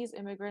Lebanese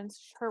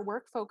immigrants, her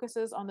work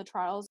focuses on the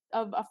trials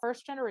of a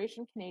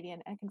first-generation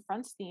Canadian and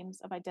confronts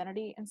themes of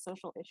identity and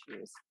social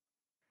issues.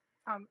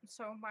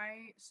 So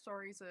my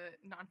story is a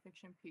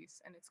nonfiction piece,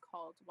 and it's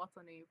called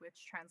Watani,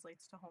 which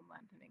translates to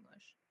homeland in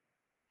English.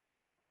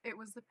 It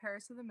was the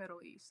Paris of the Middle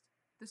East,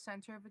 the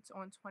center of its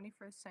own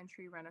 21st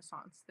century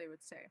renaissance, they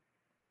would say.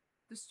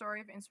 The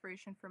story of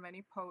inspiration for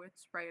many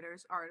poets,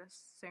 writers,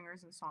 artists,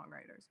 singers, and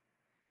songwriters.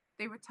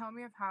 They would tell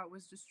me of how it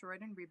was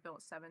destroyed and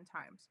rebuilt 7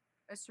 times,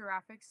 a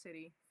seraphic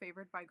city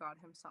favored by God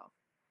himself.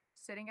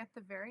 Sitting at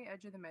the very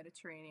edge of the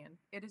Mediterranean,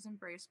 it is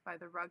embraced by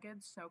the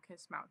rugged,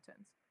 snow-kissed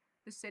mountains.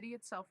 The city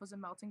itself was a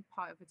melting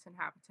pot of its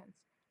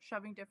inhabitants,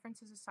 shoving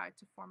differences aside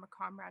to form a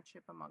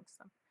comradeship amongst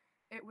them.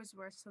 It was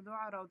where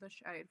Salou'a Rawda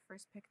Shaid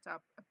first picked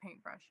up a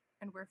paintbrush,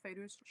 and where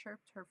Fairuz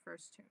chirped her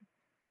first tune.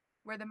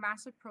 Where the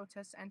massive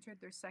protests entered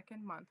their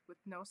second month with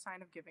no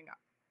sign of giving up.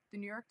 The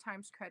New York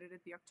Times credited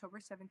the October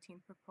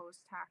 17th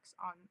proposed tax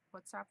on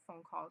WhatsApp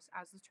phone calls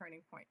as the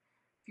turning point,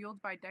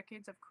 fueled by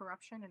decades of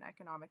corruption and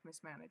economic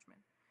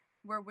mismanagement.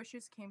 Where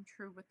wishes came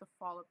true with the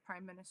fall of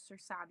Prime Minister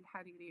Saad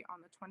al-Hariri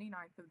on the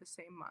 29th of the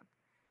same month,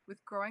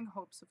 with growing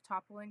hopes of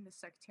toppling the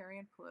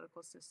sectarian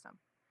political system.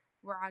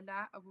 Where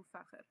Ala Abu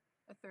Fakr,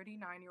 a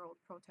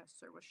 39-year-old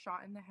protester, was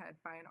shot in the head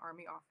by an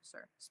army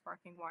officer,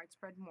 sparking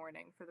widespread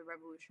mourning for the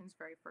revolution's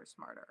very first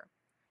martyr.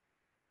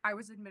 I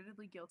was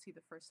admittedly guilty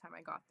the first time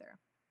I got there.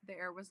 The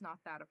air was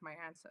not that of my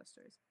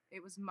ancestors.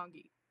 It was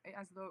muggy,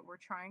 as though it were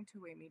trying to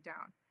weigh me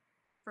down.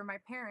 For my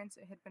parents,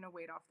 it had been a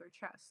weight off their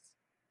chests.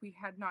 We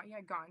had not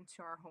yet gotten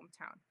to our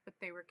hometown, but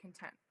they were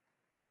content.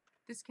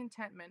 This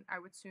contentment, I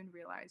would soon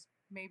realize,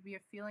 may be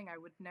a feeling I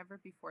would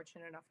never be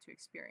fortunate enough to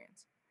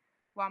experience.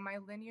 While my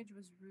lineage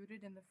was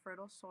rooted in the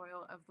fertile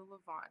soil of the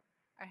Levant,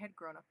 I had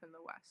grown up in the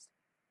West.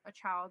 A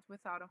child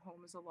without a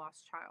home is a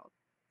lost child.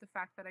 The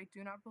fact that I do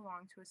not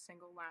belong to a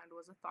single land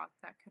was a thought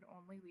that could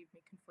only leave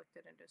me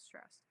conflicted and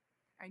distressed.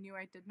 I knew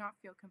I did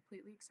not feel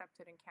completely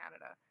accepted in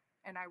Canada,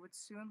 and I would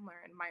soon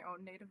learn my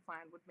own native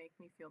land would make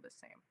me feel the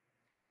same.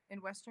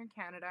 In Western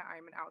Canada, I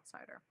am an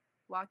outsider.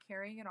 While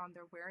carrying it on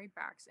their weary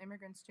backs,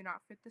 immigrants do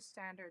not fit the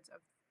standards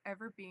of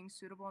ever being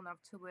suitable enough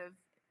to live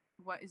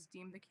what is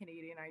deemed the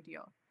Canadian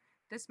ideal.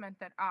 This meant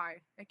that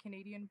I, a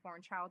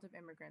Canadian-born child of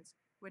immigrants,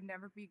 would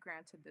never be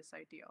granted this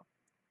ideal.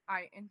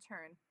 I, in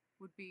turn,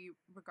 would be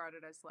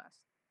regarded as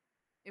less.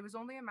 It was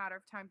only a matter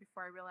of time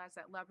before I realized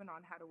that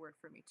Lebanon had a word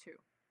for me too,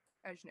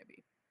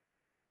 Ajnabi.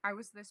 I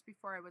was this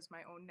before I was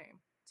my own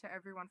name, to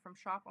everyone from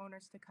shop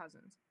owners to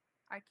cousins.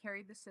 I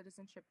carried the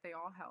citizenship they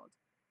all held.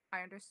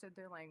 I understood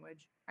their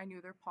language, I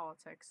knew their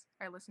politics,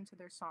 I listened to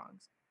their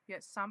songs,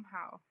 yet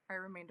somehow I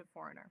remained a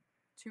foreigner,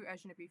 too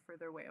Ajnabi for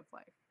their way of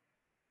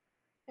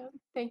life.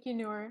 Thank you,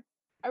 Noor.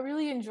 I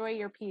really enjoy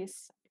your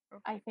piece.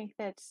 I think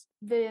that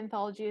the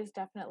anthology is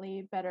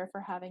definitely better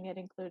for having it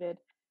included.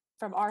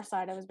 From our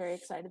side, I was very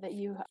excited that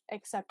you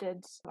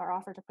accepted our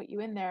offer to put you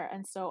in there.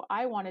 And so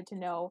I wanted to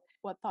know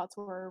what thoughts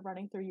were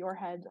running through your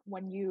head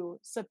when you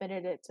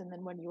submitted it and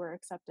then when you were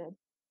accepted.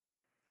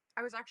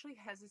 I was actually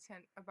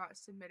hesitant about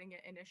submitting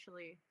it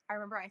initially. I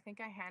remember I think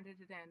I handed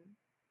it in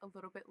a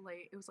little bit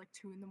late. It was like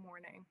 2 in the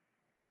morning.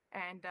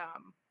 And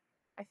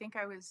I think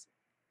I was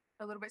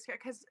a little bit scared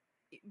because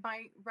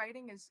my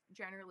writing is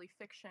generally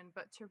fiction,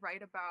 but to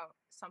write about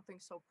something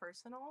so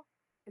personal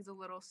is a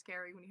little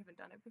scary when you haven't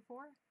done it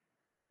before.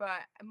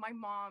 But my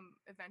mom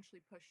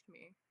eventually pushed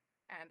me,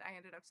 and I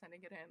ended up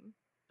sending it in.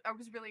 I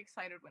was really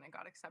excited when it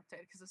got accepted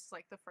because this is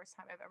like the first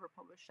time I've ever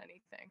published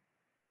anything.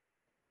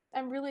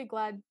 I'm really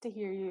glad to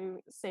hear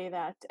you say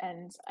that,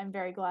 and I'm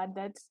very glad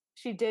that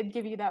she did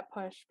give you that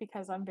push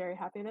because I'm very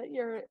happy that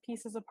your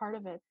piece is a part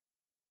of it.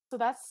 So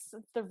that's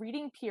the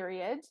reading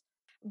period,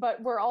 but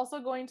we're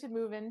also going to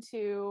move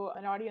into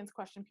an audience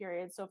question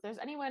period. So if there's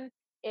anyone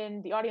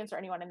in the audience or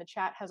anyone in the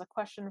chat has a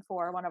question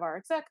for one of our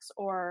execs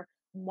or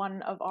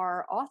one of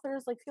our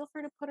authors, like feel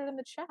free to put it in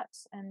the chat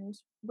and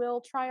we'll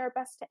try our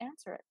best to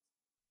answer it.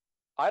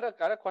 I had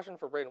a question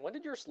for Brayden. When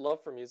did your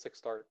love for music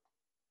start?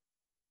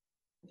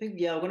 I think,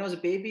 yeah, when I was a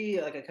baby,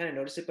 like I kind of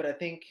noticed it, but I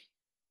think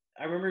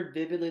I remember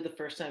vividly the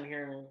first time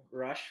hearing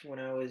Rush when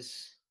I was,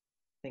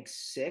 I think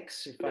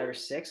 6 or 5 or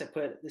 6. I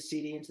put the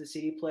CD into the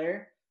CD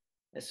player,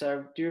 and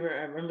so I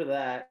remember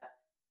that.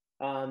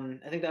 I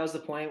think that was the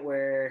point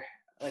where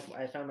like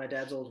I found my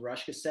dad's old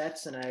Rush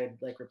cassettes, and I'd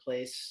like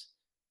replace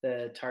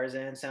the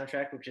Tarzan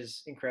soundtrack, which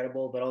is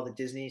incredible, but all the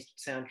Disney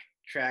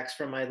soundtracks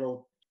from my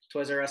little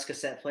Toys R Us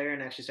cassette player,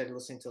 and actually started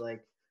listening to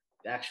like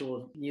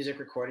actual music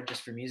recorded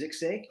just for music's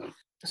sake.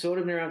 So it would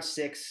have been around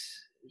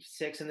six,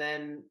 and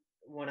then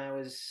when I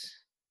was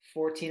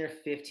 14 or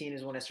 15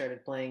 is when I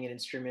started playing an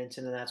instrument,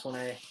 and then that's when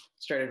I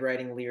started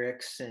writing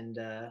lyrics and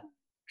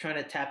trying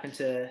to tap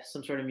into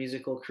some sort of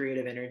musical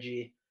creative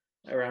energy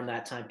around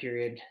that time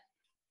period.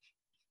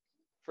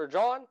 For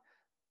John,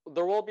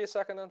 there will be a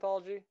second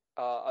anthology.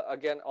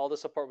 Again, all the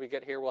support we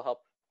get here will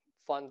help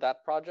fund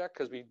that project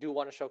because we do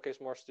want to showcase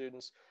more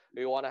students.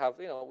 We want to have,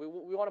 we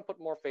want to put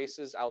more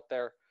faces out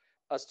there.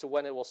 As to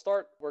when it will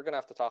start, we're going to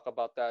have to talk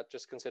about that,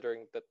 just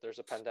considering that there's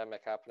a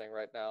pandemic happening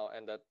right now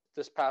and that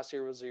this past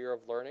year was a year of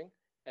learning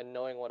and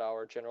knowing what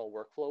our general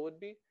workflow would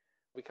be.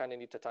 We kind of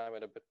need to time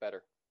it a bit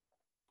better.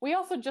 We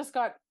also just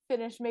got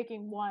finished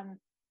making one.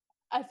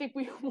 I think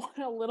we want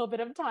a little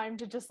bit of time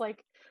to just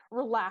like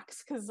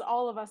relax because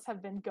all of us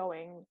have been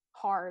going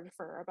hard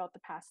for about the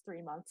past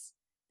 3 months.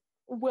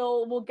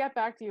 We'll get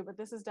back to you, but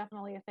this is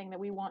definitely a thing that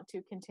we want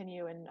to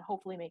continue and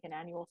hopefully make an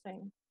annual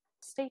thing.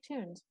 Stay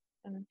tuned.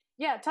 And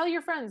yeah, tell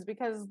your friends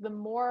because the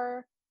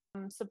more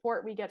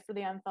support we get for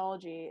the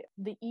anthology,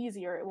 the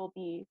easier it will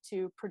be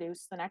to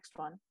produce the next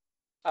one.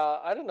 I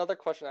had another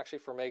question actually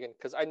for Megan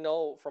because I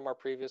know from our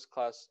previous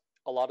class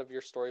a lot of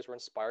your stories were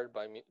inspired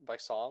by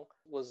song.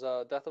 Was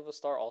Death of a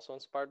Star also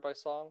inspired by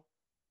song?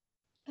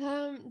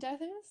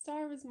 Death of a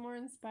Star was more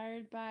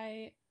inspired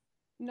by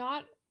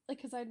not like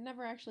because I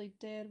never actually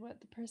did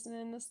what the person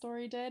in the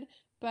story did,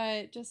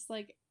 but just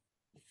like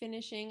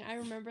finishing. I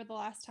remember the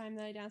last time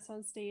that I danced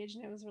on stage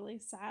and it was really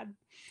sad.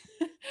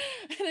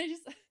 And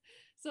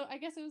so I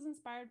guess it was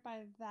inspired by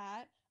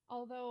that.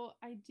 Although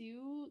I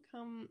do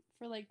come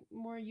for like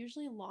more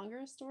usually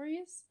longer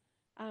stories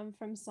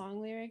from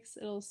song lyrics.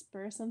 It'll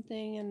spur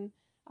something and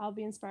I'll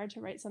be inspired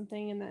to write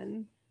something and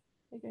then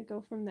like I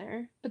go from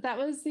there. But that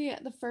was the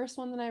first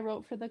one that I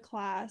wrote for the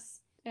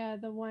class.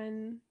 The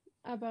one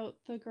about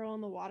the girl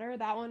in the water.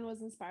 That one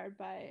was inspired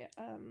by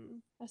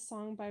a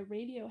song by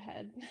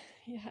Radiohead.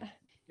 Yeah.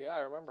 Yeah, I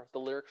remember. The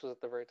lyrics was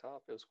at the very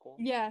top. It was cool.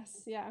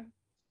 Yes, yeah.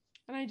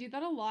 And I do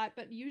that a lot,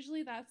 but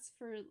usually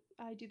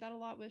I do that a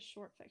lot with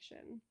short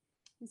fiction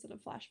instead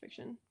of flash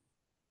fiction.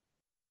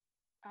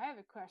 I have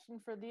a question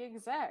for the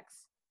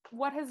execs.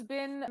 What has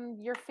been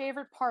your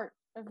favorite part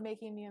of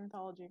making the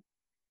anthology?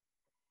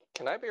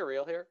 Can I be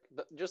real here?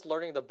 Just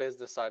learning the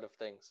business side of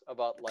things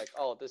about like,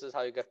 oh, this is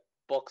how you get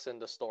books in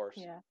the stores.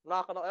 Yeah.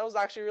 That was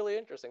actually really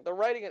interesting. The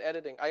writing and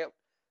editing, I'm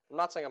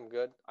not saying I'm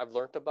good. I've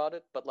learned about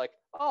it, but like,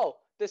 oh,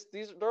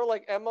 they're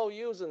like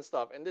MOUs and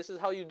stuff, and this is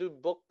how you do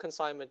book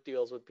consignment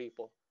deals with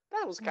people.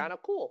 That was kind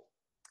of cool.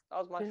 That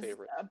was my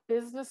favorite. A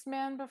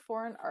businessman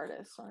before an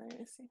artist. Let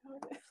me see how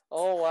it is.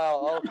 Oh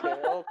wow.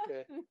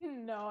 Okay.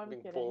 No, I'm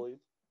being kidding. bullied.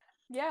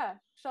 Yeah,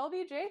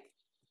 Shelby, Jake.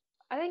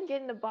 I think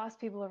getting to boss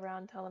people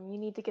around, tell them you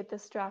need to get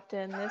this draft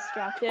in, this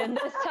time.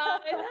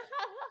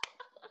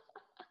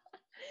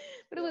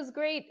 But it was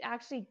great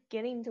actually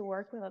getting to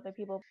work with other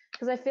people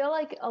because I feel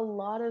like a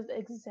lot of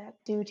exec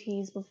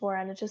duties before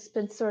and it's just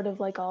been sort of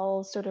like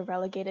all sort of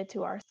relegated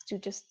to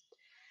just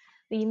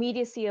the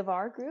immediacy of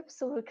our group.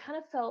 So it kind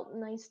of felt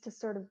nice to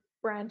sort of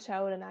branch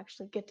out and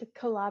actually get to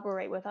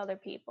collaborate with other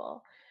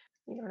people.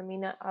 You know what I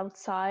mean?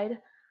 Outside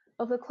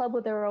of the club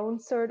with their own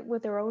sort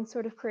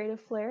of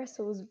creative flair.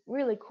 So it was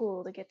really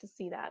cool to get to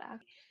see that.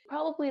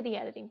 Probably the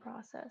editing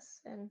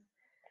process and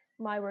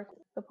my work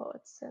with the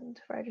poets and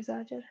writers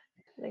adjunct.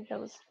 I think that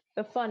was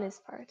the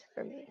funnest part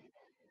for me.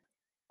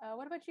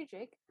 What about you,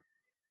 Jake?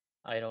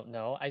 I don't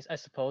know. I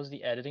suppose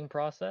the editing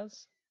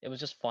process. It was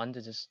just fun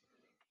to just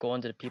go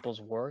into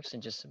people's works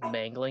and just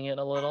mangling it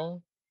a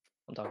little.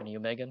 I'm talking to you,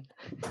 Megan.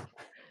 It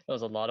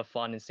was a lot of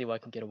fun and see what I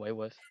can get away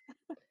with.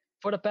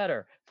 For the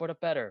better.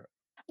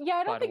 Yeah,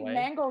 I don't think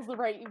mangle's the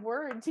right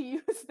word to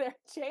use there,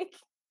 Jake.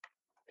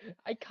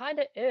 I kind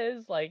of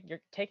is. Like, you're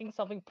taking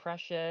something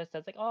precious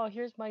that's like, oh,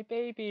 here's my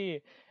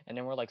baby. And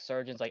then we're like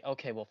surgeons, like,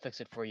 okay, we'll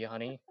fix it for you,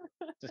 honey.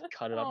 Just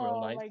cut it up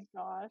real nice. Oh my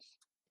gosh.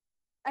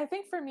 I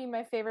think for me,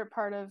 my favorite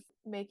part of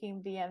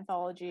making the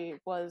anthology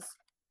was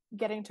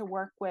getting to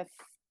work with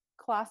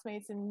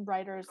classmates and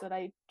writers that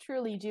I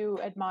truly do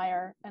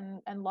admire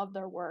and love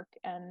their work.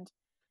 And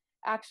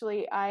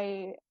actually,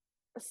 I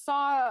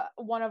saw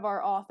one of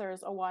our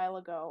authors a while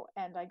ago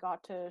and I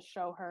got to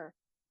show her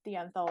the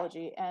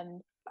anthology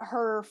and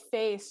her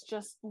face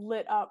just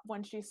lit up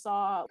when she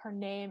saw her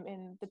name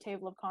in the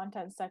table of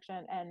contents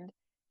section, and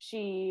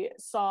she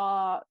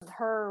saw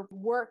her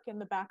work in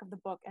the back of the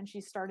book, and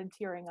she started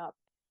tearing up.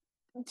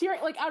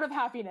 Tearing like out of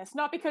happiness,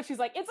 not because she's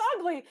like, it's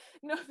ugly,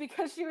 no,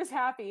 because she was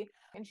happy.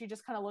 And she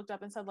just kind of looked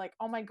up and said like,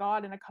 oh my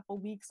god, in a couple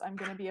weeks I'm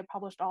going to be a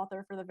published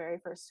author for the very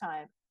first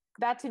time.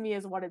 That to me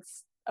is what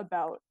it's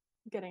about,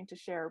 getting to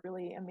share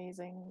really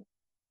amazing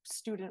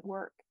student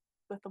work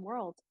with the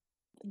world.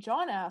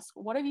 John asks,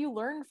 what have you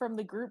learned from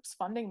the groups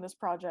funding this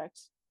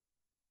project?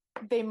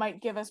 They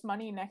might give us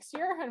money next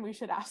year and we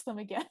should ask them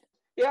again.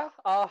 Yeah,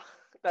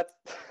 that's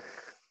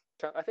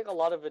I think a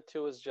lot of it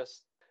too is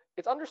just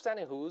it's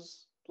understanding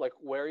who's like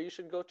where you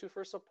should go to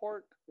for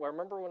support. Well, I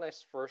remember when I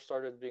first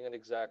started being an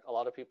exec, a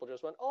lot of people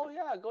just went, "Oh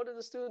yeah, go to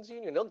the students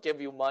union. They'll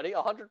give you money,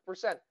 100%."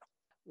 I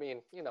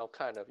mean,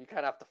 kind of. You kind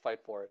of have to fight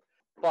for it.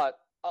 But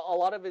a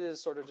lot of it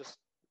is sort of just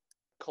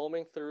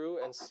combing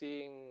through and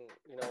seeing,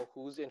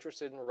 who's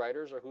interested in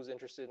writers or who's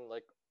interested in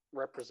like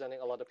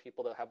representing a lot of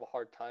people that have a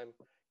hard time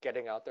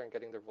getting out there and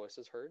getting their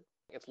voices heard.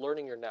 It's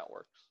learning your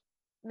networks.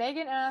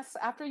 Megan asks,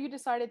 after you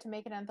decided to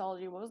make an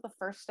anthology, what was the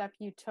first step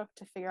you took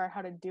to figure out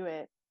how to do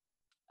it?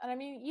 And I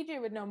mean,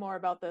 EJ would know more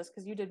about this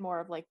because you did more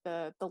of like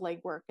the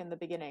legwork in the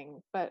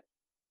beginning. But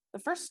the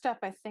first step,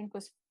 I think,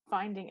 was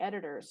finding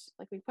editors.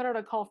 Like we put out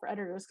a call for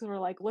editors because we're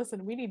like,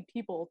 listen, we need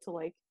people to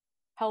like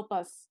help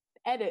us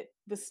edit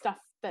the stuff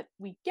that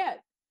we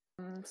get.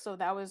 So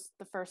that was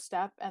the first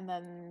step. And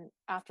then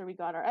after we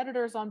got our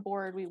editors on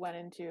board, we went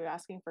into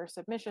asking for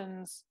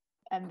submissions.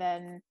 And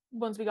then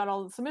once we got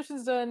all the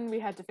submissions done, we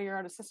had to figure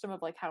out a system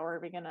of like, how are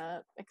we going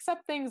to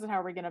accept things and how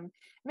are we going to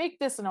make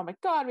this? And oh my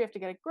God, we have to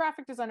get a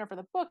graphic designer for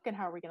the book, and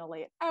how are we going to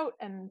lay it out,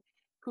 and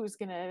who's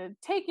going to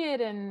take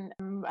it, and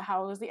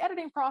how is the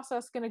editing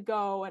process going to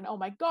go? And oh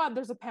my God,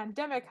 there's a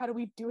pandemic. How do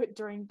we do it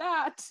during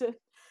that?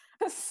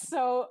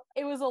 So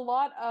it was a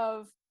lot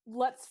of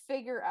let's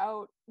figure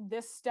out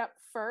this step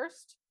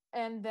first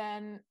and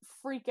then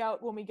freak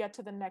out when we get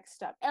to the next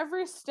step.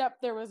 Every step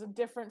there was a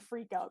different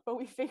freak out, but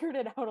we figured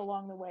it out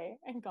along the way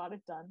and got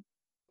it done.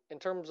 In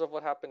terms of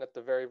what happened at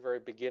the very, very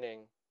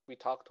beginning, we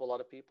talked to a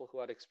lot of people who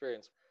had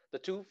experience. The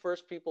two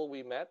first people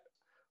we met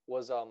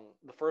was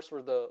the first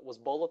was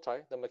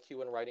Bolotai, the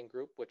McEwen writing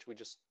group, which we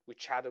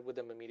chatted with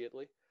them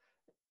immediately.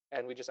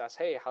 And we just asked,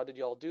 hey, how did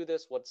y'all do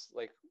this?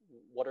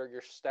 What are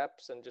your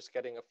steps? And just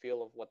getting a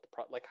feel of what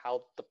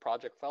how the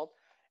project felt.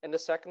 And the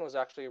second was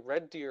actually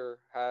Red Deer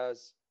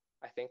has,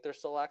 I think they're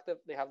still active.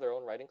 They have their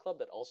own writing club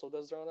that also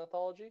does their own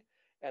anthology.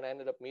 And I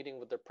ended up meeting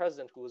with their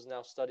president, who is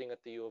now studying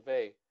at the U of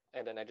A.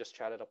 And then I just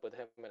chatted up with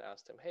him and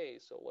asked him, hey,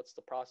 so what's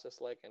the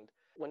process like? And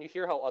when you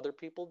hear how other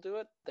people do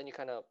it, then you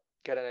kind of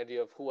get an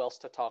idea of who else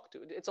to talk to.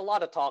 It's a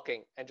lot of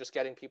talking and just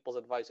getting people's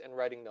advice and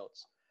writing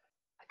notes.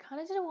 I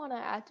kind of didn't want to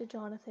add to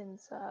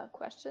Jonathan's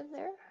question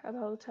there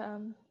about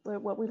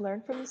what we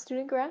learned from the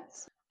student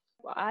grants.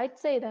 I'd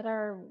say that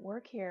our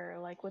work here,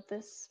 like with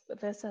this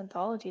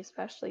anthology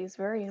especially, is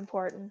very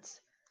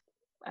important.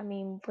 I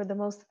mean, for the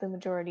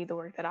majority of the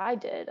work that I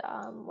did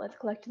with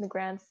collecting the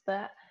grants,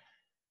 that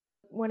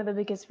one of the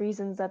biggest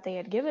reasons that they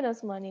had given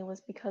us money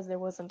was because there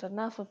wasn't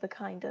enough of the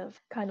kind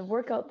of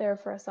work out there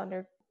for us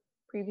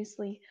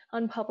previously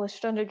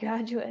unpublished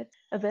undergraduate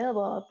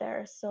available out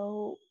there.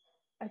 So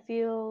I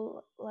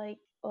feel like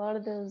a lot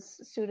of those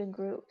student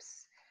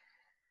groups,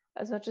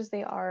 as much as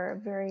they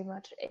are very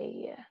much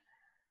a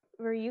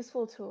very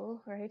useful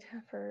tool, right,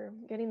 for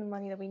getting the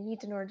money that we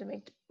need in order to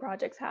make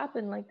projects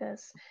happen like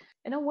this,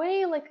 in a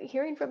way, like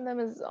hearing from them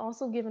has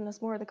also given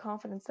us more of the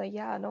confidence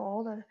that,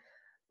 all the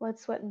blood,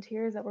 sweat, and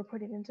tears that we're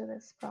putting into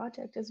this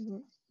project is,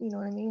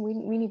 what I mean?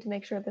 We need to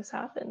make sure this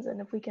happens.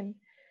 And if we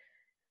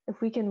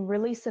can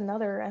release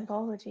another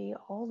anthology,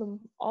 all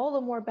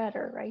the more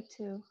better, right,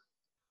 to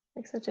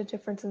make such a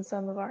difference in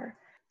some of our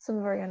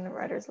young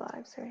writers'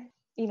 lives, right?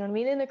 You know what I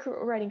mean? In the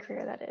writing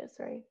career, that is,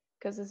 right?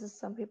 Because this is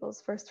some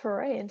people's first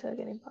foray into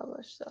getting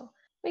published. So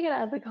we gotta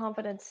have the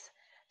confidence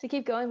to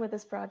keep going with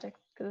this project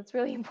because it's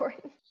really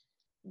important.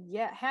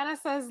 Yeah, Hannah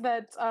says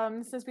that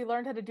since we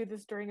learned how to do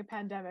this during a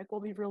pandemic,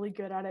 we'll be really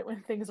good at it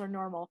when things are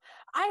normal.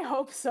 I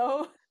hope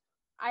so.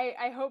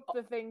 I hope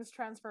the things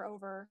transfer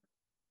over.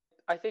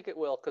 I think it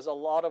will, because a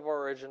lot of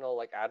our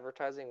original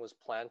advertising was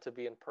planned to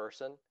be in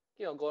person.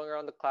 Going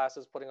around the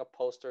classes, putting up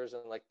posters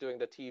and doing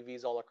the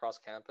TVs all across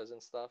campus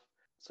and stuff.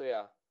 So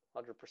yeah,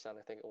 100%,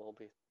 I think it will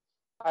be.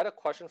 I had a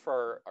question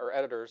for our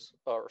editors,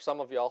 or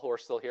some of y'all who are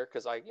still here,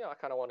 because I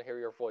kind of want to hear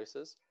your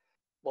voices.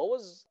 What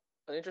was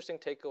an interesting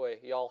takeaway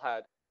y'all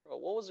had?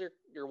 What was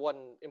your one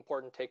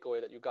important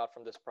takeaway that you got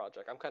from this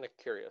project? I'm kind of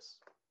curious.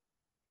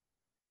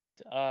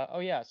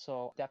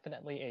 So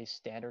definitely a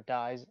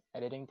standardized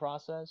editing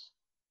process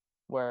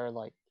where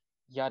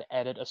you gotta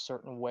edit a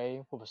certain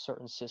way with a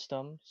certain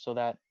system so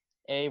that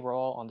A, we're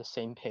all on the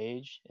same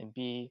page, and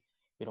B,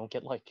 we don't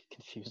get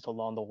confused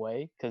along the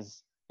way,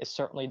 because it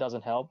certainly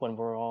doesn't help when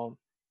we're all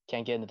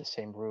can't get into the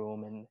same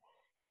room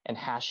and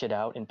hash it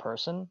out in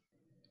person.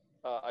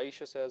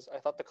 Aisha says, I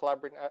thought the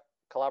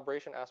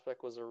collaboration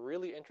aspect was a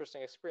really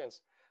interesting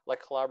experience.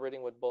 like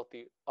collaborating with both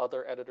the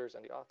other editors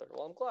and the author.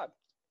 Well, I'm glad.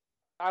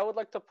 I would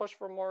like to push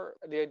for more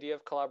the idea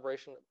of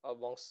collaboration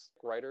amongst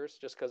writers,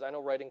 just because I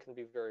know writing can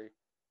be very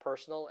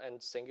personal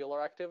and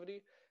singular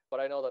activity, but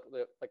I know that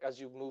like as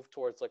you move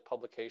towards like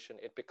publication,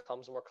 it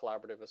becomes more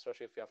collaborative,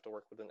 especially if you have to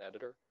work with an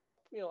editor.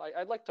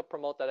 I'd like to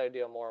promote that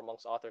idea more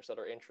amongst authors that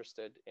are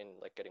interested in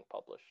like getting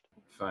published.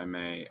 If I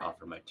may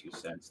offer my 2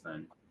 cents,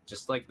 then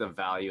just like the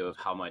value of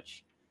how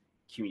much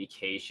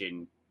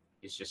communication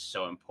is just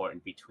so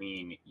important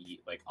between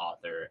like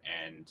author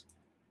and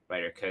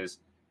writer, because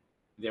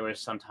there were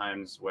some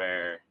times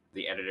where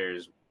the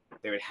editors,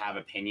 they would have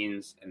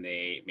opinions and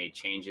they made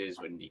changes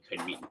when you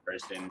couldn't meet in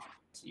person,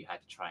 so you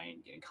had to try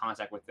and get in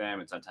contact with them,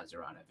 and sometimes they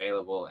were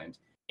unavailable, and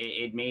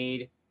it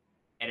made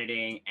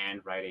editing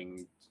and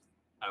writing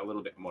a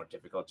little bit more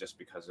difficult, just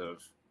because of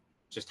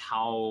just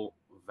how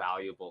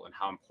valuable and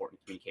how important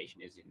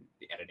communication is in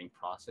the editing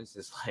process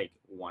is like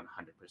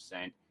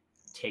 100%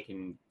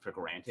 taken for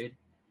granted,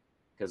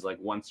 because like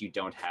once you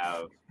don't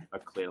have a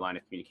clear line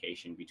of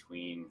communication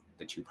between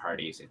the two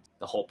parties,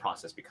 the whole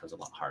process becomes a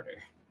lot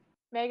harder.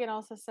 Megan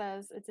also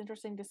says it's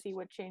interesting to see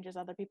what changes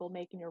other people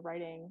make in your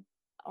writing,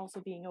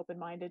 also being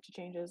open-minded to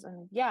changes.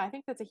 And yeah, I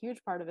think that's a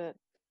huge part of it,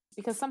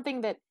 because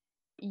something that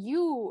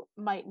you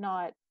might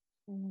not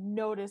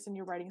notice in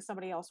your writing,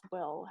 somebody else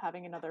will,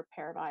 having another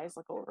pair of eyes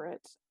look over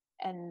it.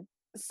 And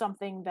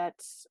something that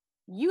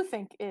you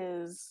think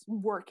is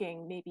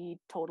working maybe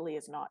totally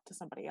is not to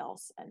somebody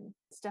else. And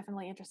it's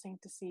definitely interesting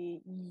to see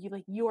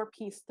your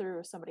piece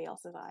through somebody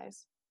else's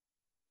eyes.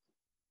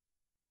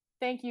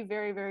 Thank you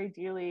very, very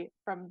dearly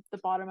from the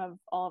bottom of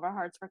all of our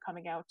hearts for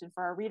coming out, and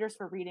for our readers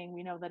for reading.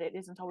 We know that it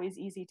isn't always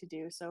easy to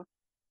do, so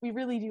we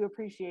really do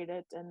appreciate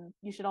it, and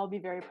you should all be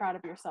very proud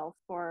of yourself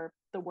for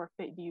the work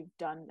that you've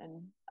done,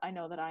 and I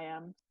know that I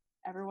am.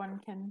 Everyone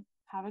can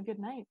have a good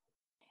night.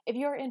 If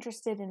you're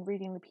interested in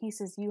reading the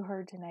pieces you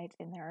heard tonight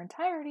in their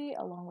entirety,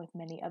 along with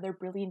many other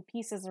brilliant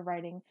pieces of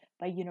writing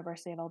by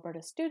University of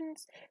Alberta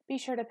students, be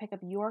sure to pick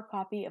up your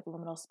copy of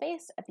Liminal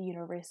Space at the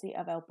University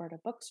of Alberta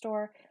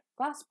Bookstore,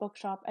 Glass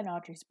Bookshop, and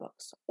Audrey's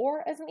Books,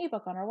 or as an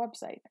ebook on our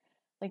website.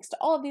 Links to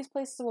all of these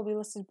places will be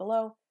listed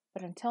below,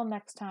 but until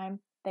next time,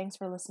 thanks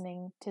for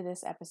listening to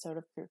this episode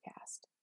of Crewcast.